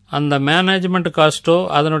 அந்த மேனேஜ்மெண்ட் காஸ்டோ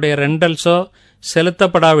அதனுடைய ரெண்டல்ஸோ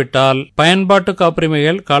செலுத்தப்படாவிட்டால் பயன்பாட்டு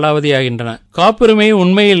காப்புரிமைகள் காலாவதியாகின்றன. காப்புரிமை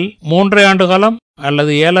உண்மையில் 3.5 ஆண்டு காலம்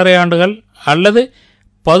அல்லது 7.5 ஆண்டுகள் அல்லது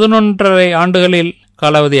 11.5 ஆண்டுகளில்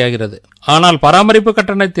காலாவதியாகிறது. ஆனால் பராமரிப்பு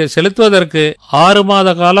கட்டணத்தை செலுத்துவதற்கு 6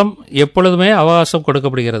 மாத காலம் எப்பொழுதுமே அவகாசம்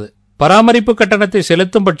கொடுக்கப்படுகிறது. பராமரிப்பு கட்டணத்தை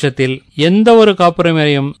செலுத்தும் பட்சத்தில் எந்த ஒரு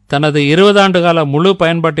காப்புரிமையும் தனது 20 ஆண்டு கால முழு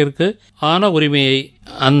பயன்பாட்டிற்கு ஆன உரிமையை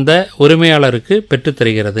அந்த உரிமையாளருக்கு பெற்றுத்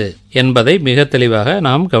தருகிறது என்பதை மிக தெளிவாக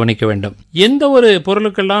நாம் கவனிக்க வேண்டும். எந்த ஒரு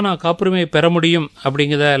பொருளுக்கெல்லாம் நான் காப்புரிமை பெற முடியும்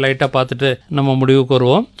அப்படிங்கிறத லைட்டா பார்த்துட்டு நம்ம முடிவுக்கு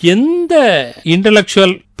வருவோம். எந்த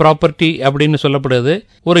இன்டலெக்சுவல் ப்ராப்பர்ட்டி அப்படின்னு சொல்லப்படுது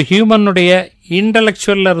ஒரு ஹியூமனுடைய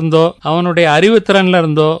இன்டலெக்சுவல்ல இருந்தோ அவனுடைய அறிவுத்திறன்ல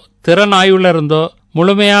இருந்தோ திறன் ஆய்வுல இருந்தோ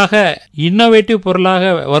முழுமையாக இன்னோவேட்டிவ்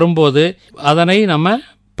பொருளாக வரும்போது அதனை நம்ம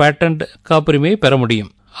பேட்டன்ட் காப்புரிமையை பெற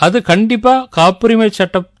முடியும். அது கண்டிப்பா காப்புரிமை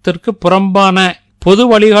சட்டத்திற்கு புறம்பான பொது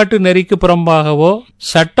வழிகாட்டு நெறிக்கு புறம்பாகவோ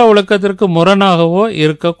சட்ட ஒழுக்கத்திற்கு முரணாகவோ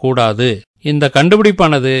இருக்கக்கூடாது. இந்த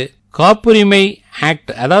கண்டுபிடிப்பானது காப்புரிமை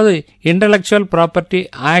ஆக்ட், அதாவது இன்டலெக்சுவல் ப்ராப்பர்ட்டி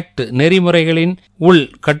ஆக்ட் நெறிமுறைகளின் உள்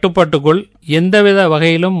கட்டுப்பாட்டுக்குள் எந்தவித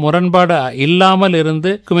வகையிலும் முரண்பாடு இல்லாமல்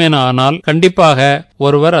இருக்குமேனால் கண்டிப்பாக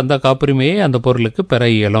ஒருவர் அந்த காப்புரிமையை அந்த பொருளுக்கு பெற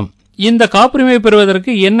இயலும். இந்த காப்புரிமை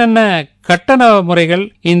பெறுவதற்கு என்னென்ன கட்டண முறைகள்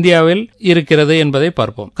இந்தியாவில் இருக்கிறது என்பதை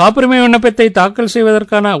பார்ப்போம். காப்புரிமை விண்ணப்பத்தை தாக்கல்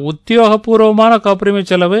செய்வதற்கான உத்தியோகபூர்வமான காப்புரிமை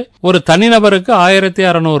செலவு ஒரு தனிநபருக்கு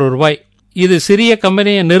 1600 ரூபாய். இது சிறிய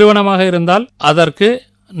கம்பெனி நிறுவனமாக இருந்தால் அதற்கு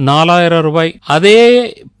 4000 ரூபாய். அதே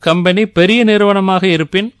கம்பெனி பெரிய நிறுவனமாக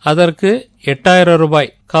இருப்பின் அதற்கு 8000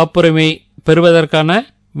 ரூபாய் காப்புரிமை பெறுவதற்கான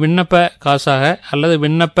விண்ணப்ப காசாக அல்லது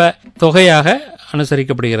விண்ணப்ப தொகையாக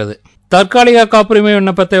அனுசரிக்கப்படுகிறது. தற்காலிக காப்புரிமை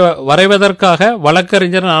விண்ணப்பத்தை வரைவதற்காக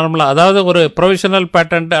வழக்கறிஞர் நார்மலா, அதாவது ஒரு ப்ரொவிஷனல்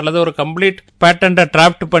பேட்டன்ட் அல்லது ஒரு கம்ப்ளீட் பேட்டன்ட்டை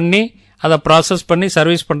டிராப்ட் பண்ணி அதை ப்ராசஸ் பண்ணி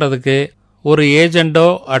சர்வீஸ் பண்றதுக்கு ஒரு ஏஜெண்டோ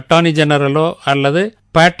அட்டார்னி ஜெனரலோ அல்லது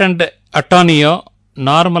பேட்டன்ட் அட்டார்னியோ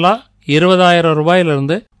நார்மலா 20,000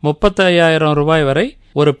 ரூபாயிலிருந்து 35,000 ரூபாய் வரை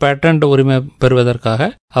ஒரு பேட்டன்ட் உரிமை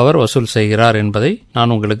பெறுவதற்காக அவர் வசூல் செய்கிறார் என்பதை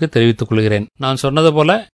நான் உங்களுக்கு தெரிவித்துக் கொள்கிறேன். நான் சொன்னது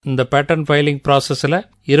போல இந்த பேட்டன்ட் ஃபைலிங் ப்ராசஸ்ல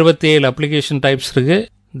 27 அப்ளிகேஷன் டைப்ஸ் இருக்கு.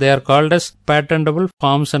 They are called as patentable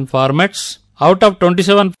forms and formats. Out of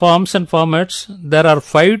 27 forms and formats, there are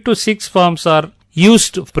 5 to 6 forms are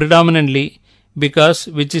used predominantly because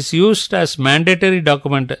which is used as mandatory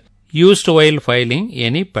document used while filing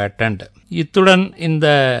any patent. இத்துடன் இந்த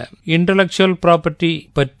intellectual property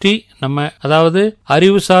பற்றி நம்ம, அதாவது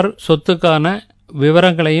அறிவுசார் சொத்துக்கான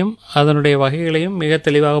விவரங்களையும் அதனுடைய வகைகளையும் மிக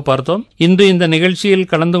தெளிவாக பார்த்தோம். இன்று இந்த நிகழ்ச்சியில்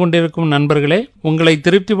கலந்து கொண்டிருக்கும் நண்பர்களே, உங்களை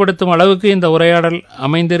திருப்திப்படுத்தும் அளவுக்கு இந்த உரையாடல்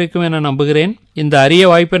அமைந்திருக்கும் என நம்புகிறேன். இந்த அரிய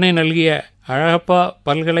வாய்ப்பினை நல்கிய அழகப்பா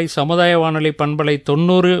பல்கலை சமுதாய வானொலி பண்பலை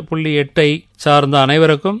 90.8 சார்ந்த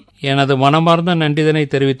அனைவருக்கும் எனது மனமார்ந்த நன்றிதனை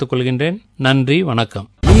தெரிவித்துக் கொள்கின்றேன். நன்றி, வணக்கம்.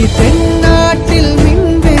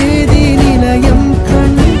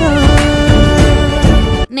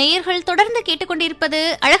 நேயர்கள் தொடர்ந்து கேட்டுக்கொண்டிருப்பது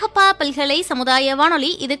அழகப்பா பல்கலை சமுதாய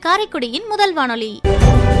வானொலி. இது காரைக்குடியின் முதல் வானொலி.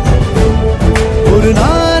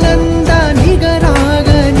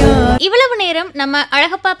 இவ்வளவு நேரம் நம்ம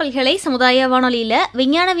அழகப்பா பல்கலை சமுதாய வானொலியில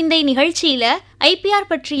விஞ்ஞான விந்தை நிகழ்ச்சியில IPR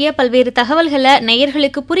பற்றிய பல்வேறு தகவல்களை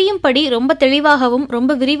நேயர்களுக்கு புரியும்படி ரொம்ப தெளிவாகவும்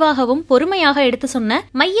ரொம்ப விரிவாகவும் பொறுமையாக எடுத்து சொன்ன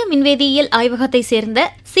மைய மின்வேதியியல் ஆய்வகத்தை சேர்ந்த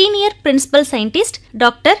senior principal scientist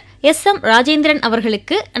doctor SM Rajendran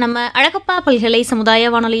அவர்களுக்கு நம்ம அழகப்பா பல்கலை சமுதாய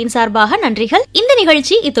வானொலியின் சார்பாக நன்றிகள். இந்த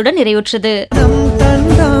நிகழ்ச்சி இத்துடன் நிறைவுற்றது.